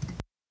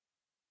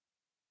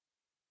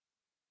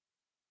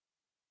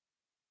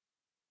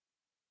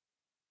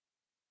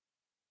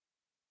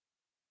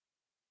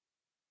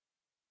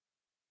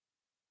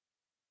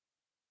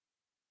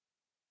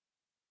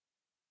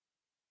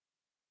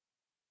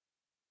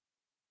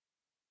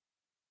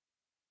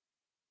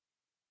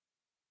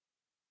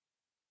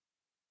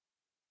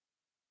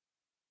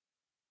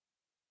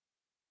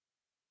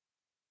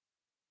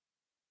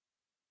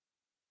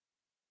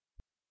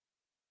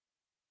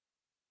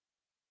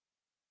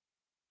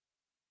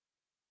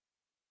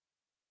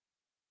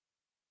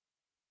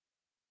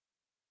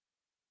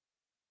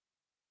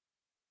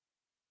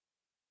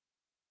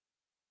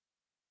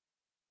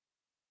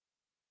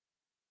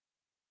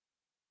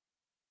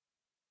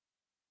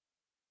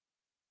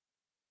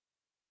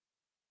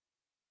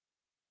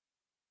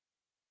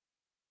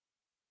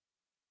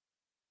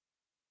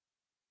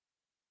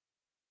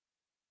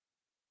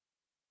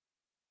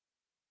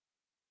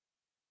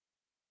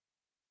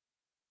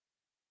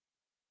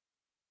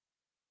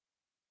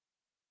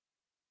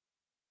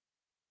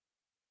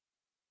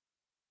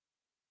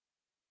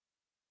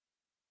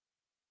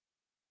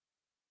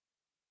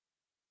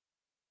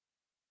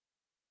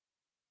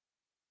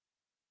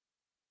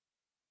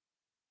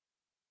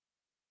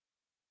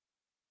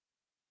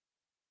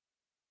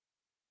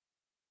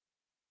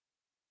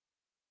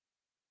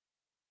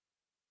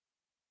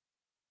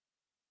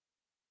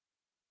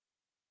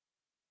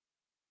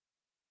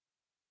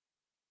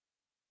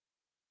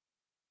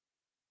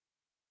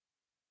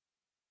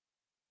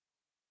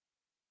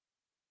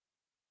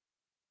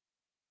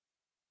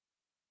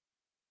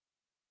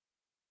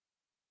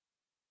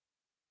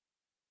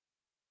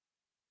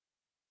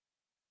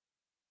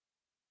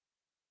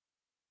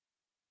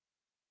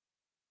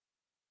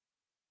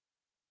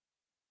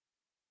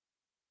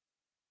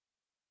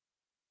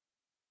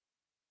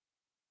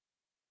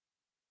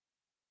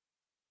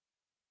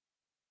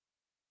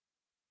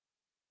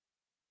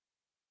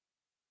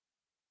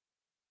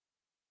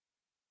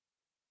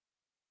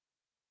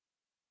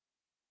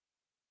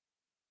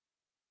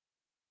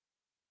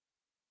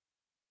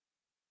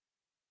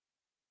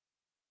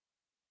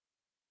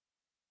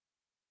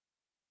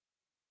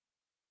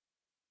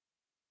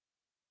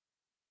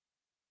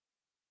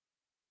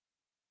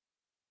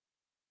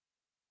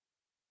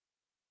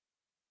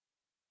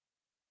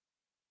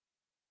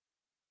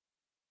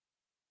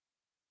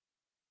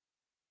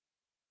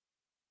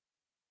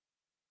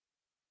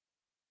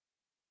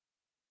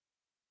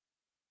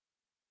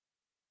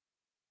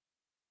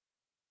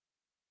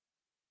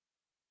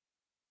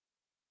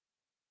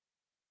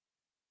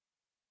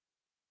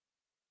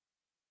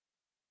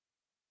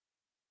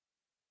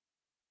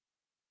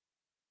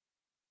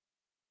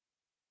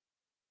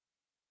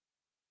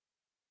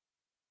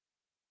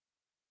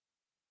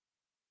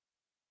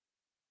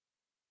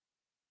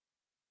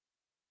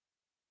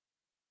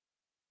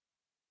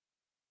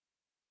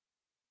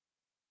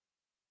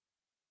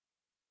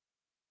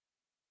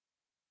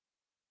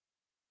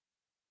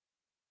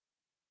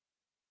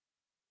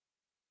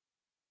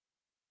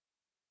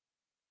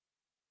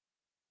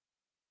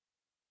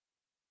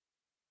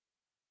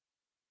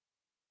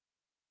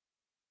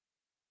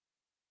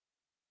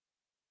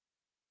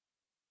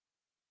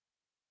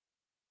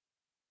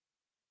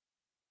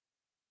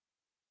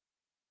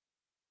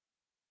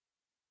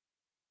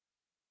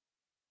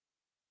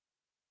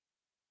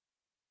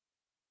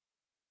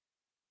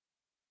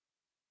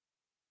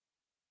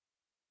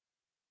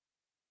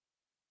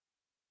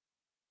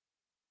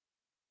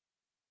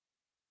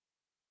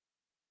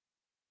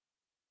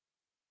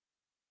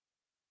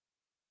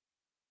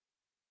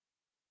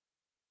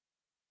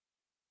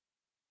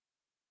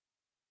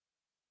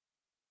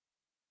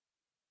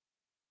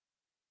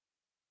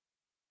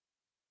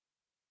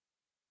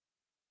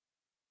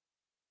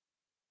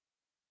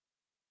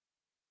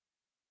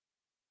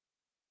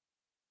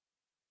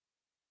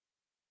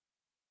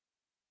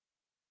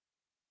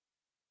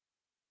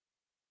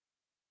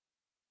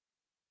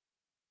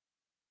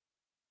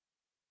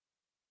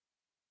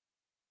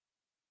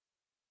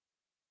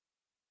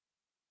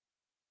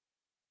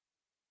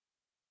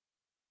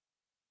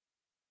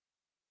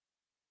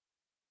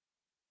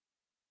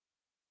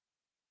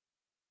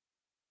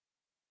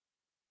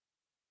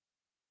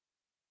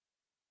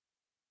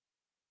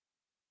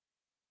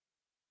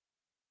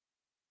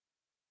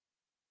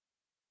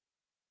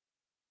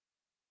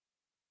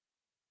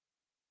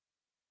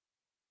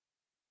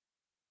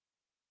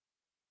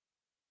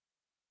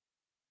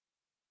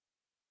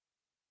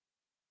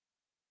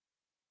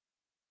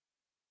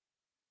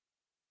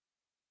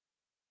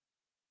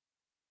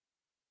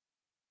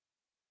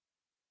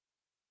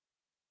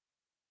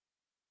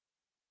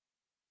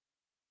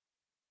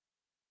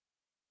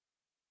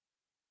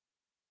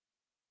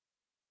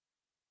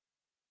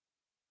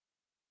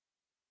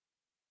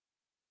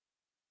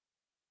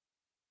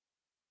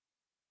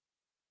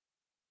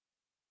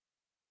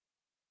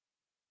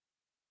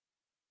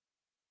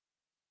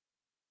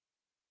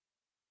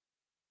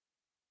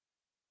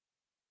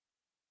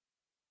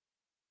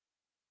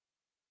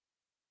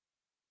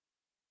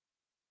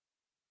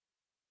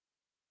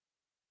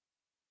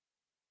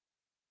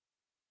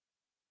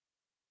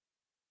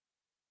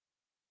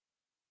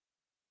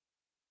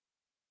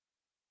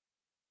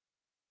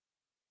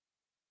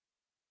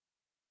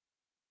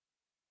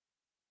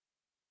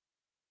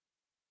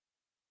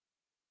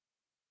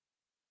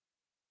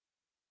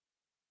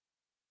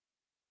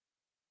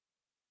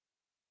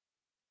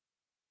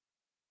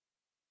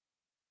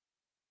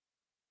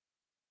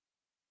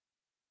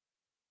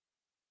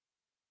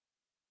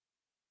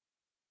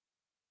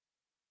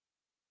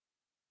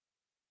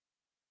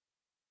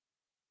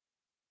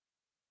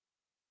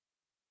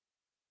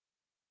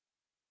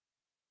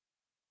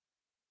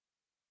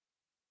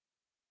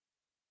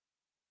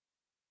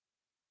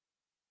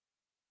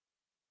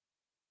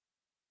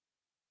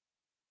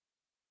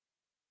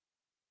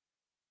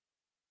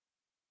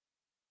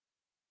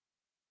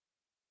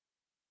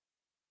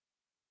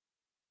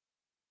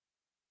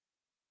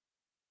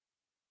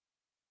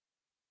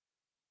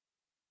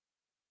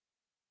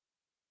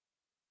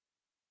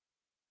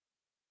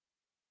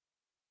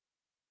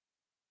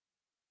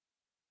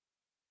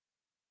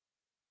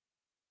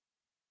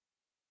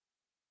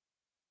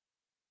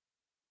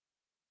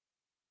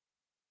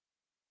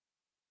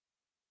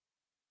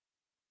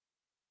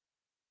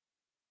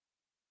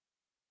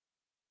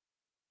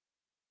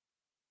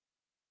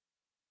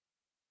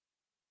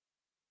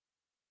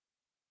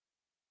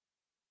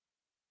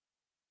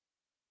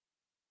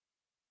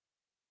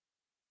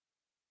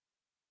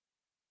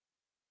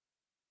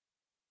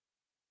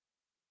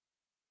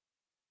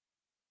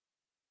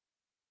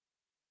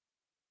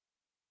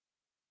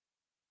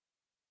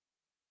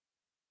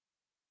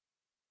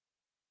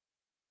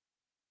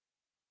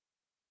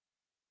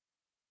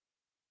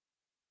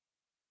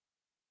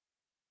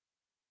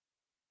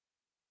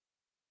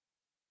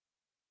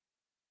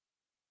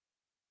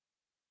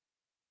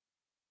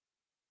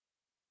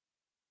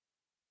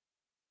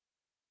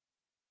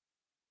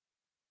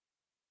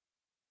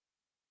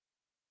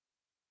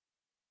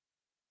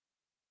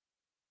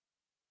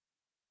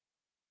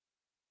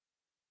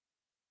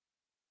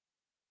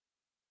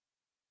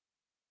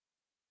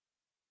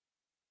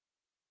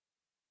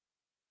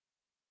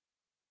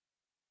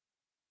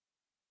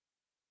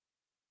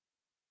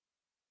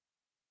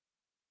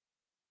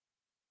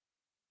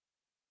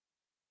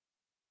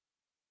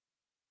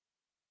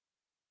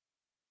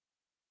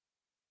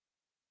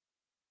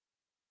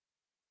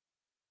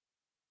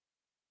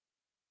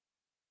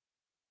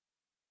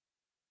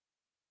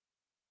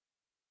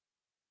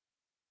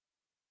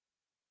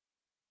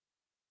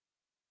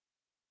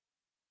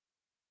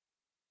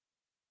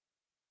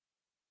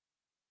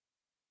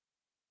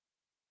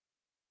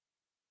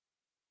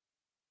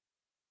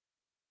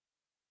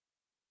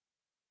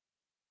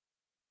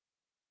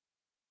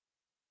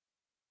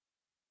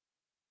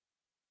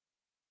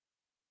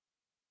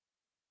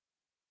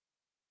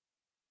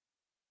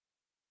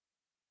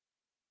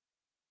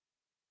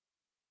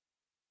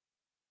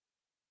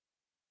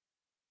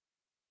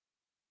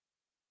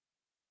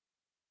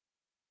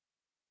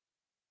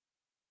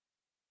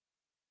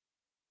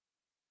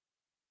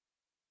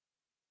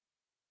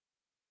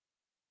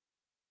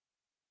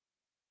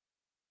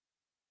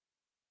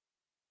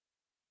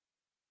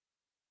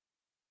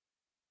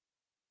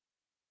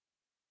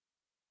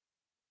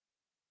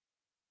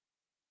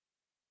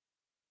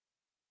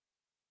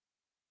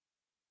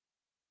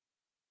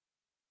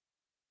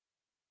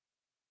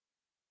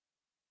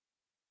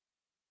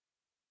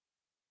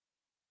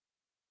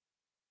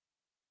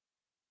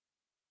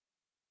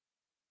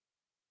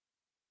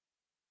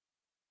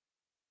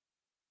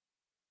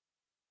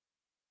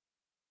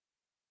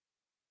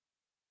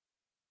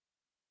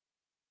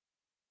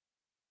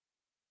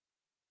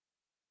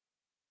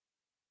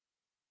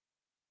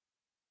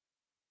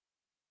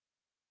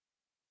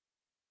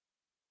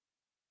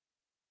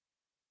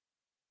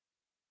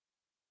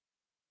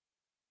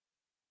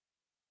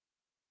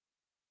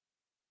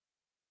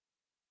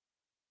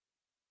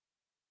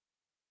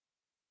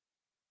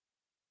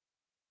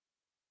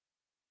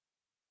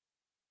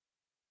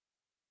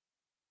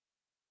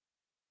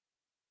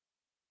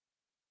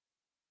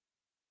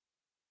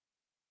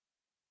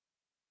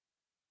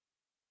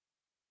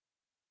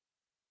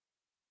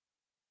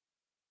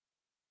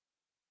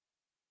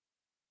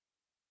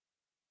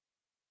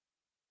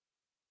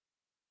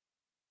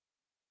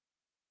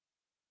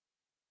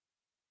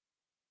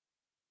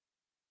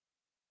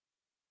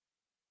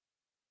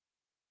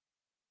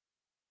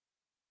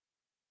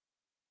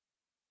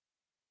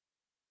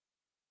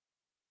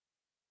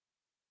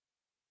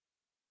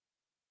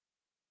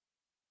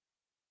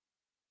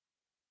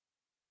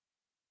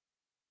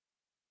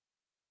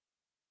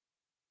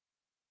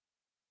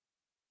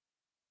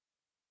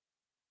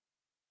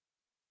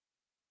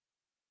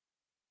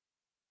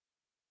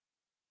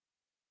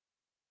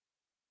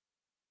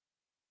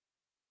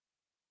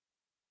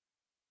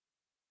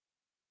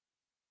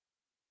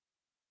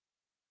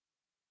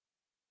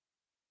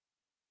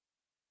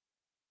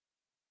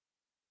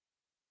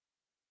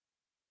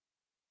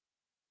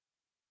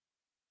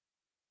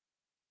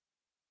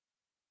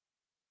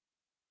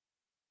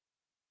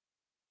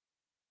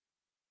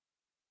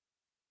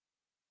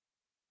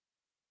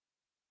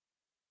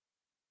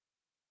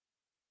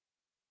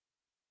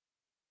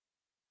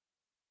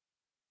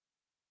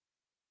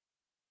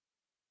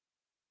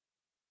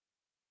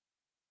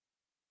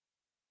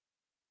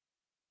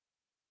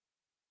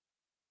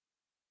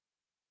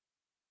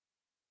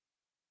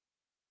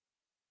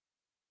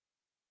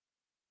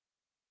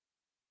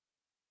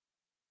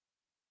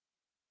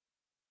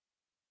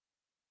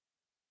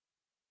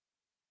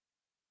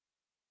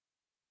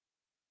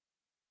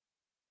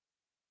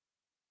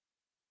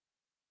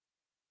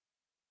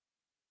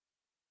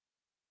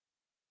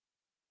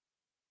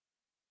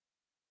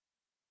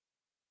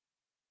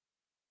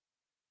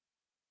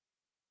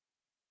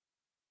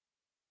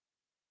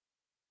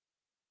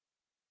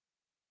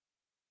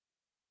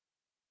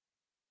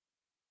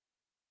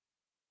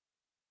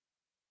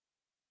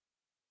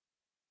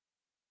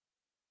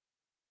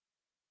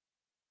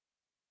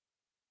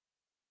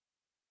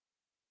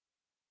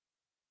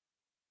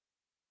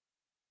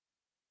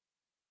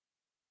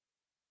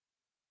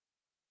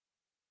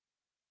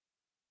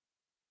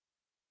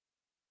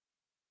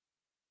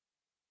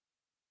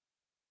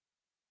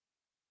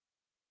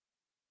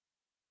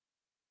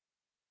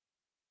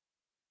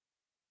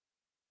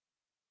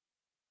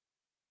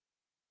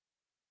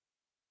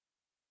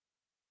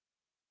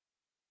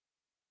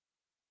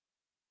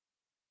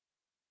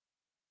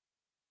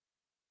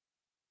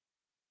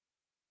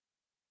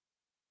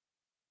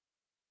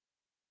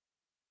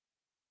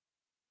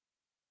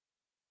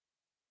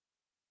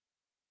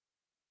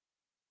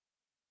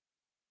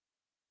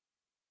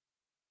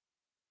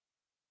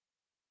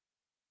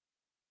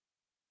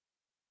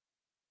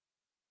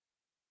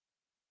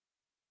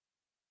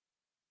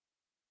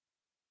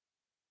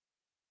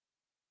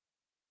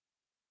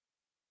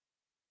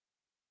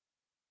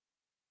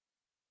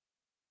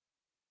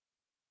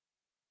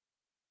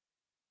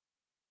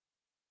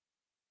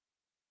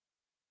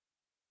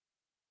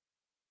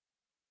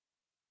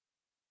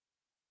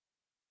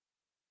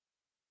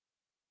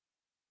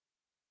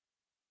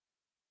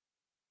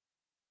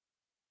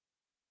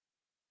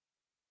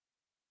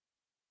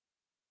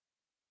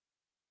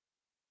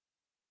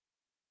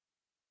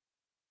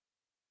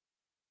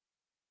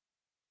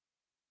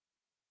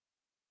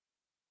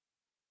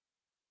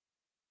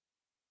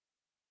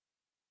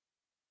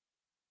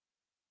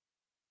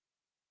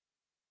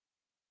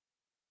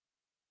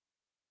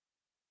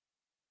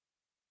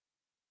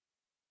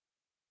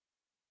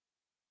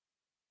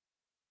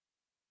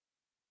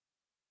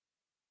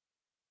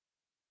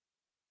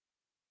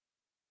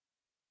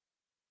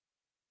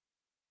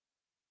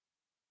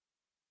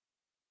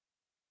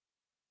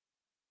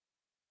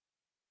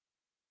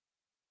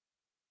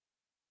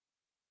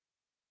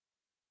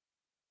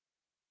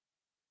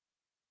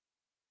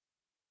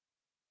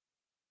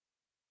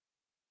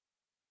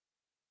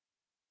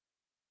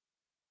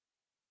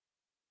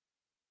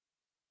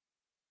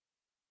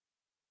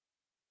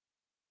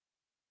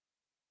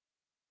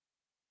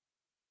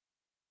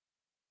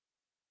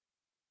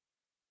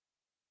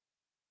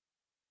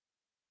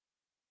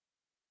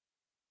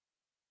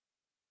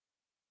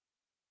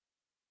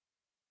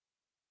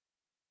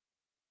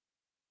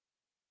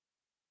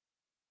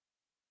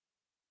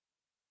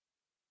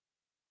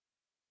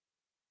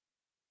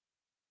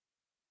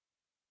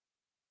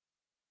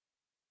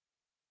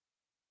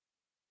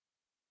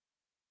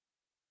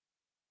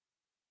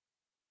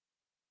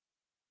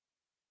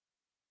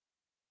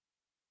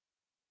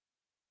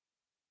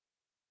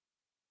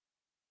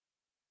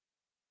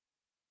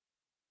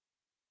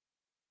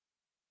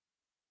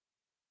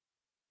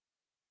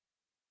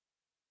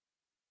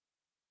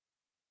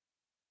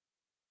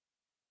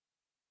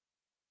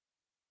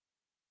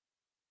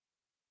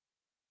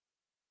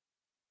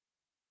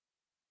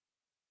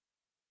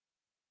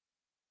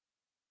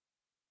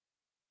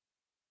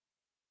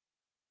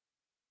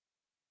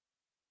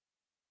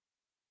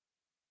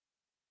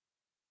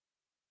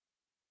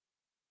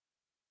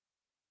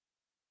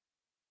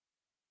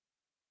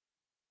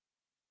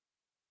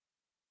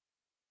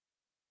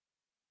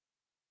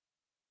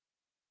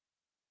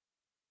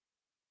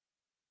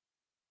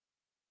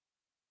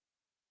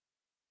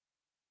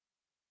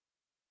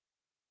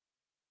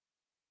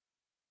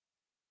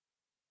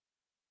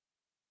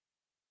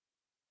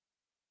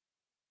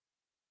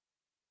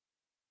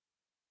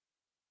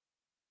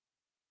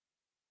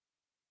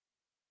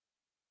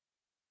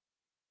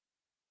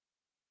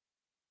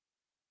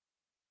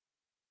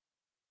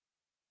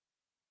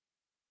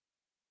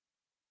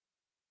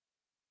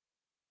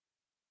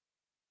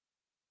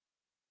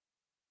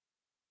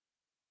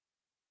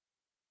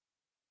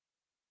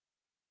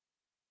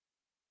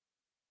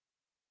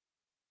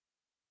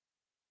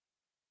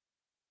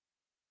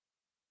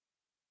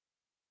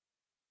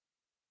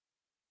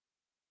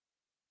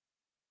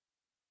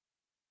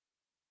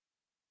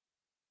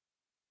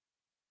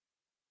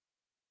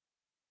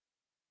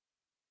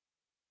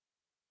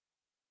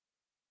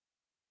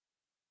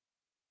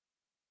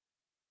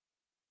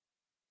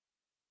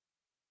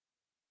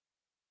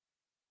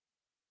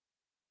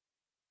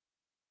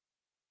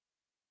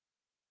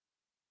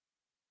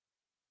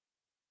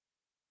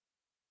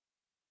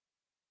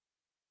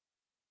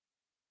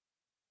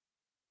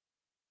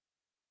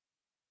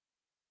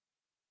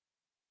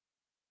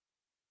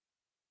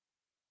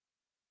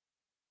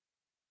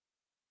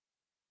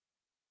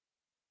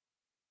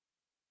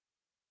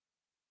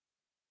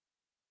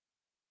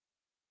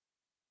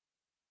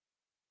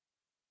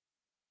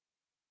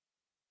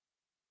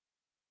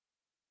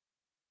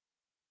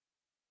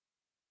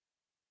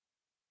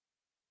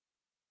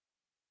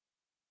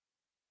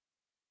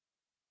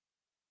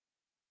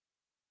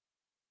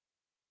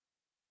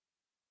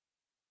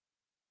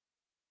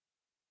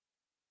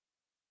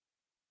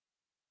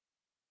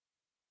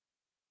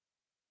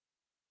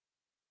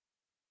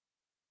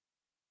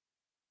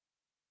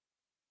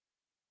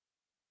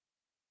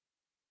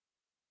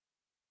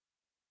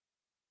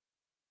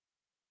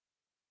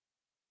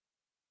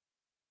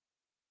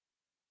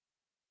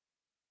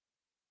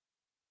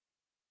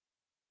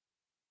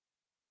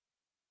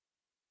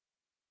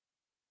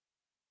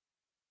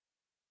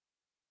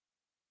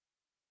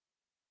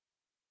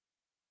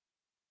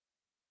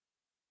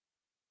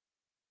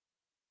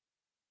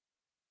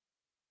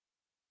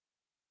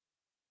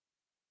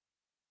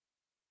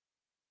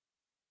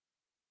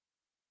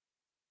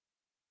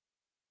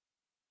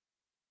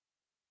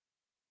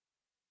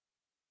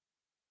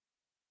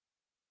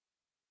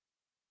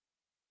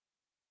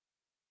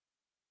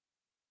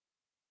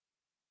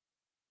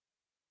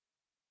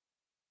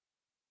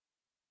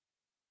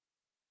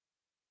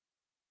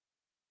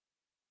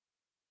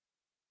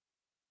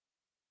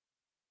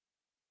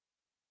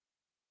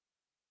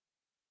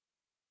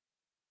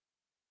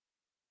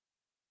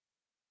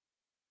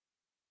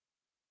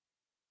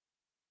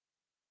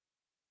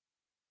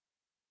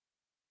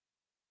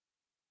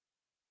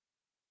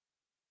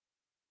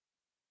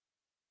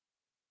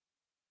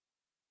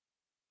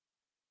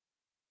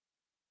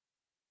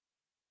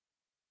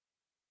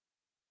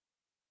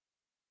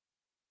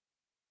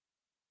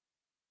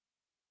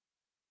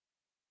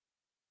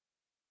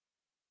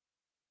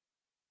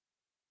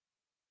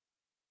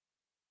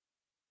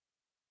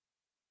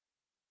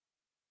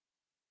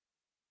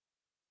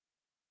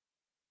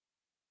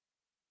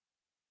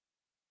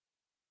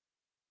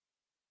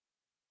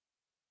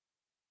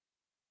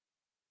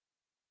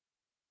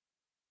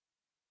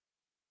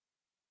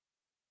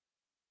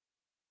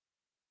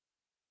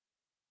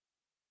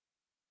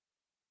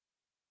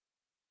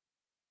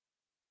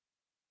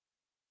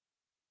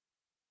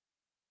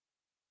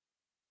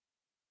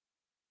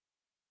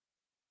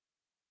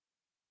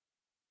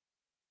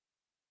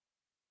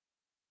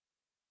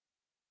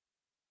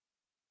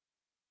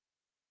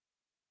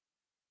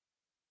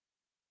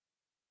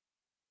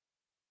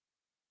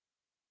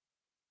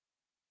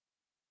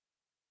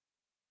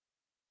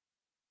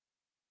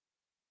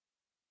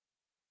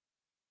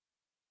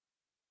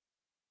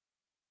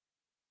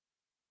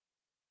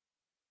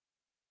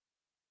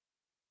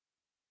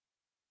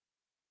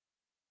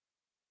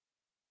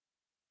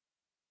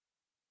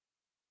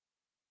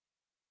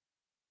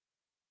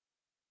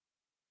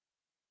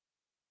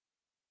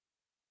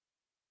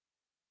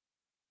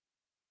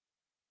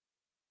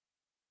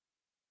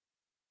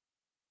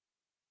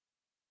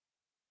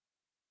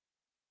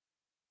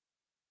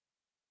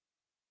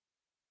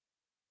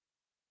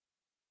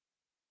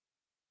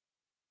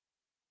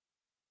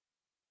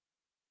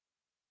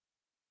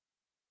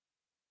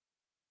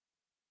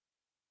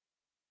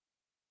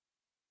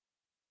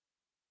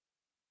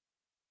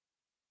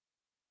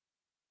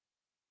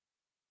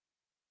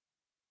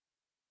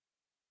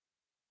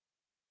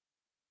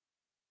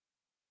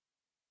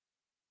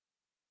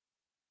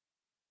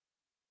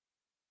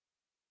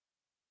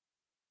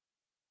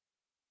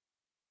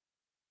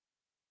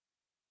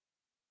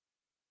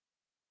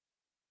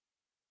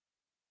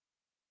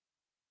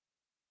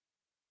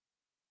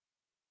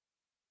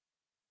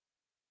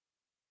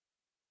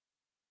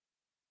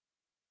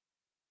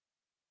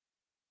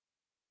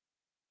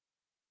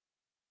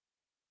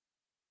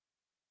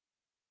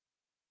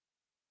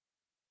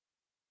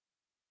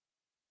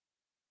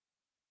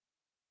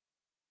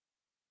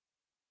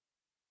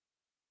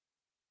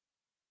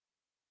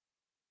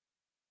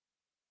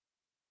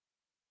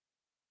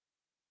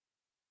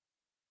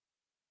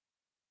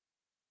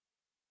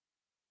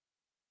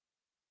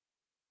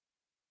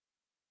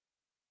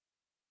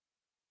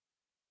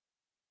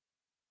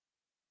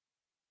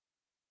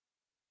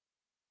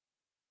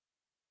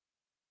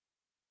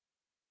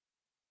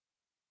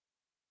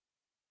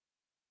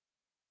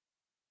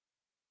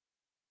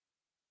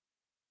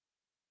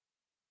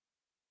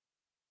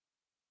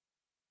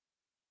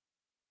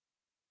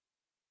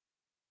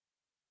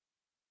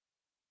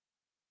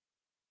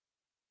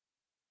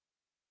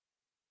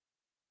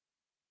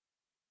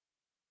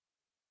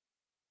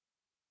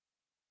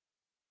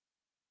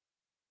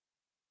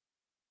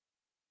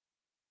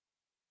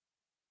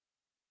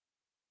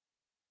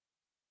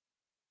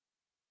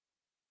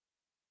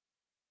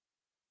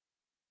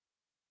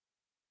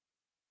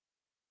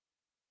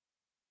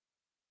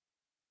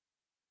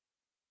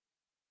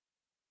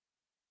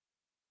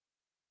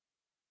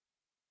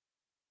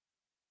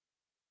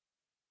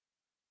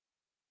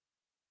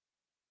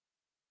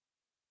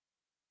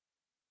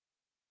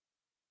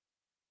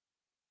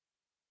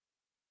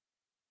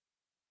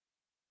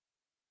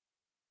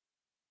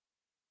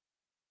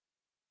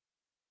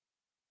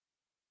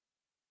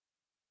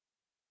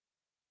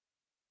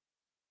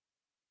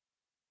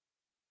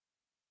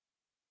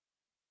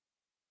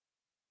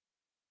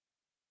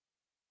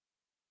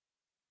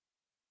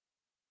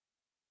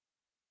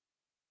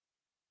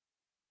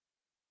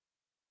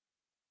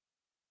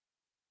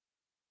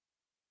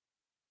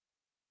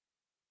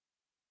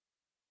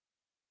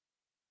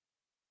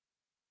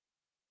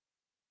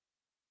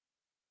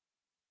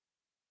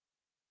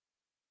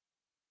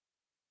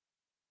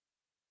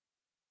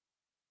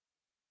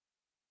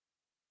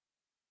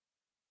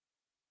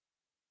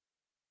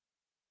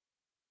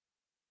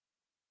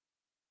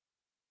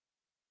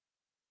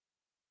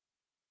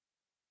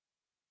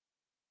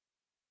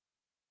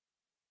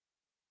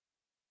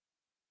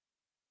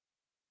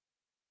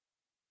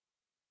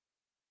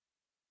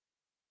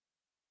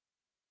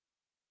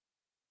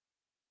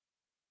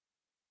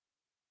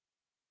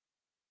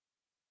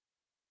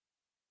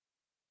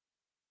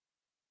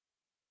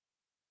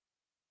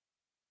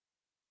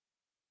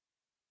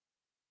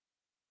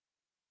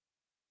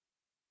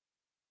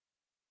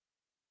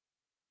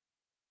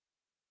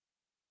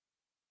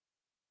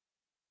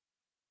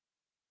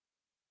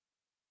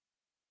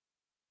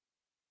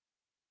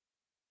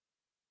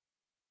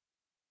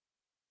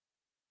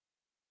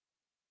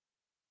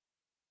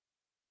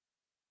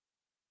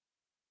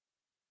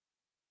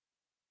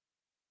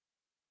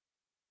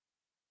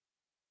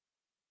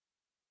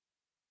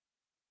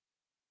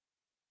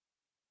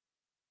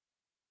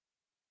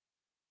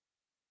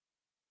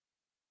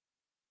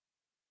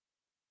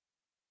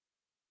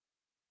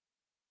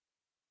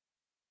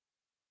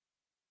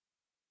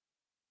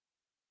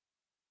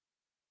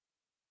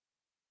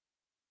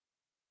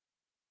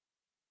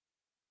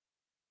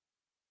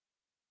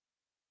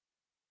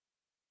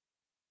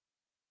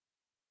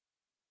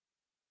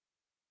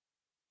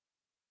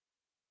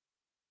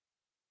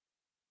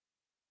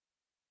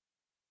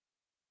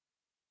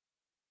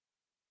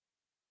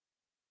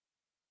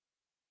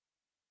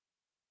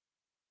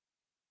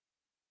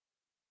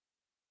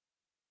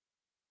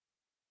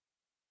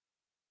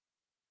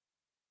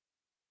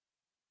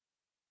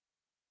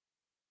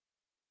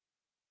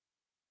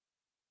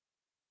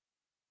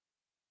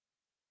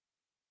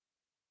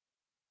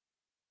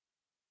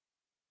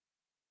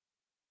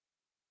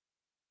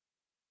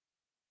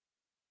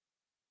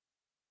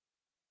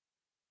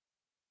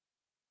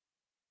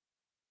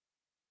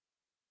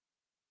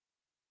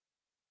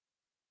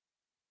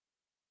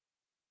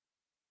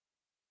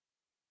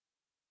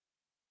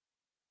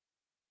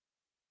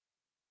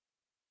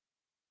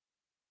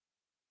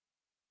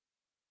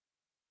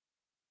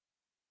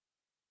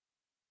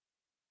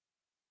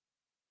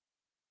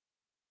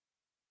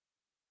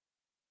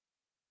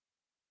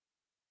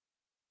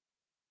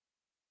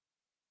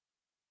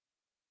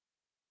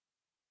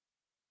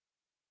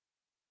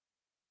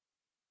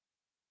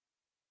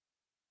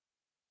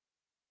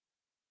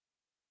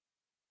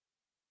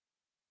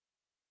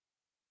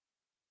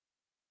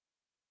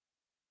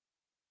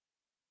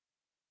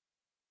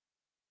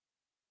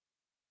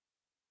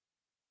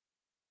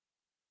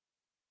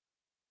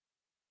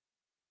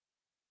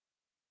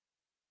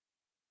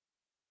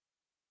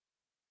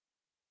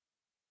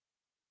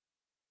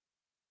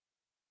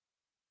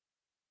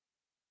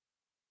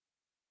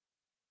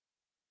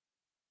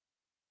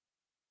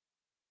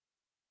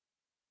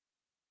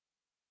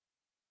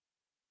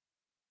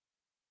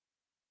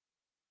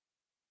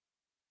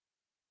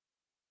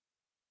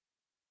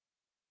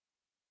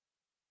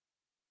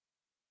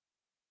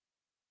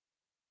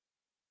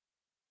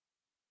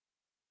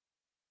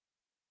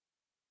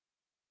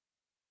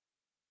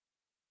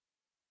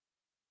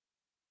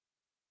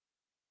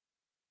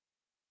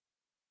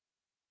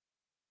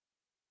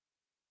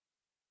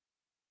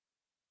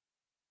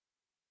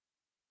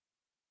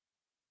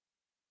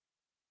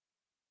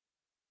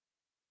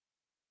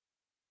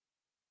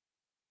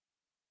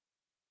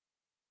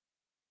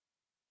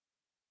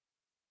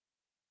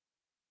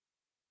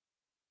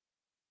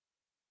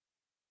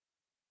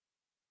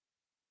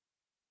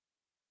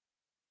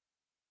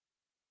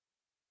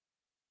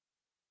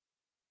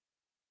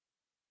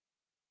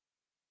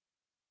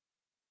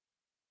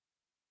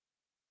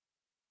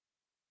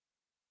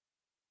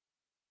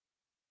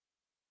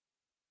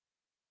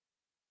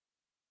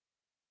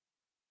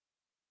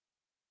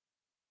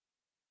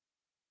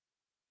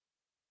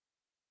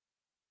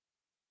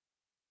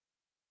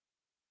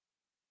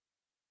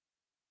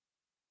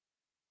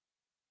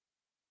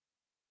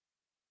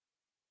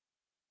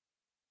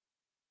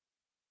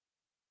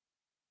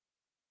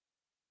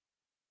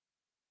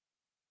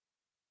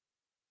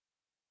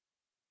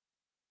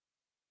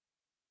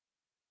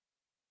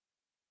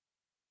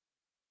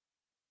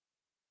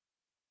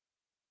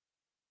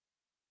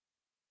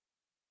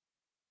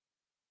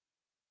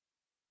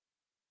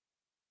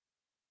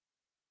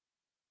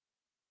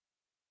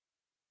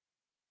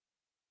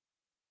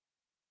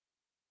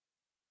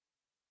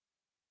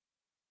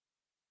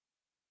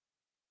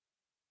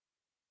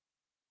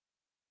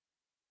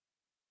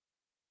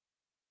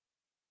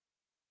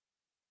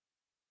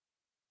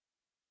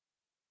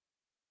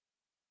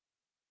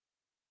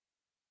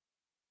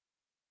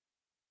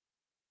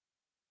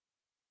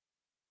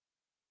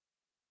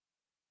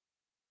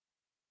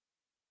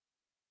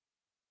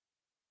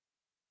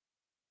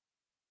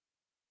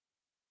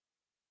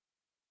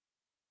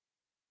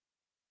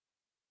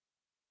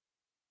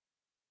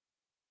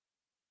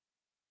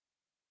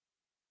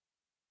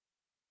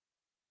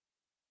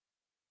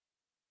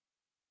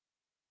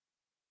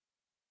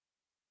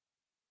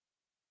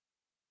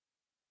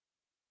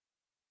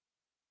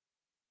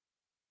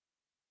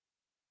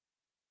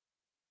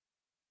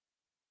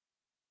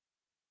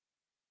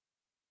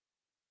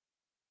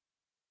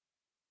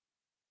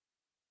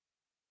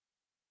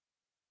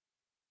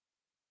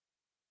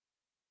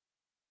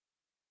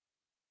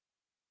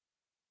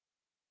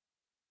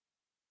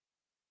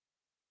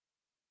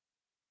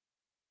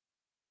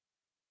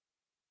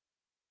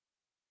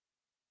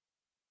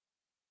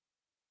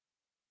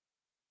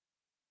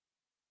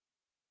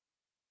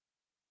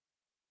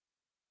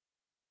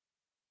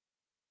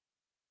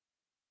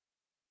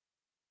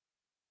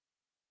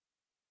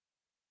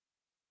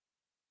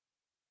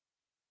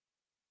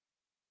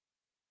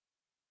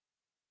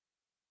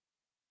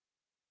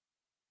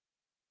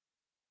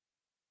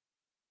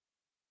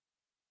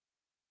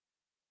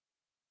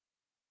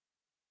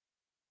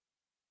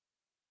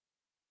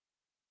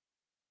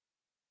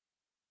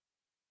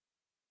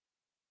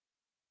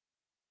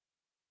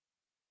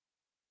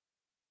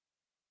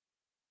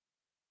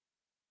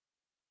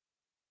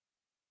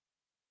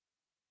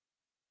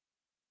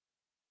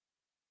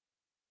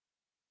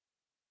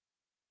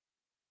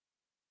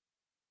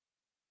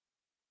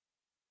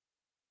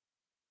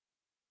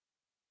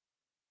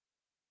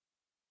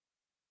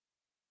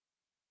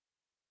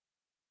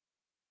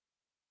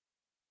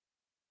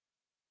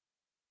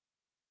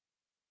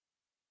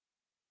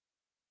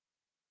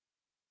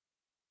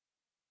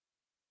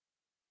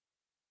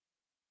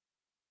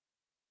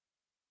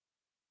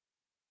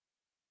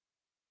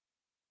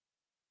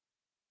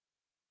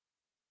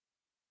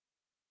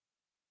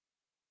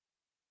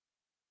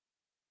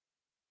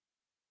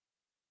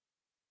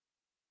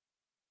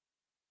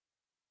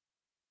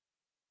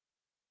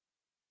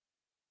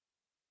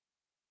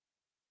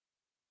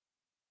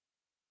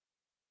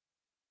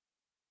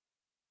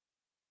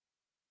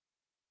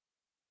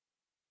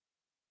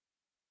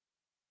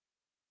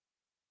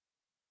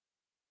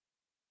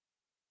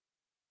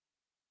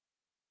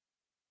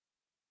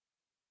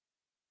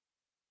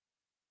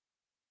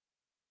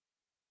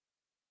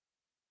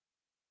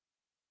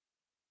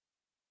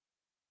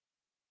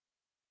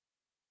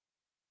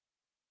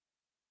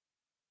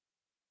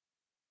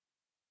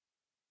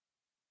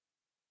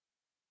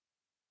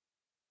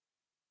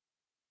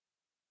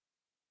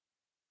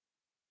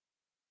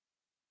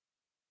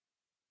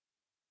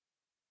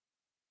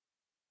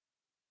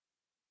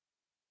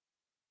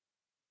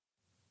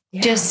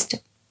 just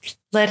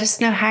let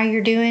us know how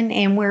you're doing.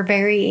 And we're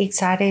very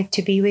excited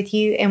to be with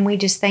you. And we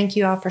just thank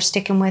you all for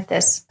sticking with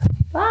us.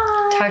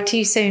 Bye. Talk to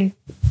you soon.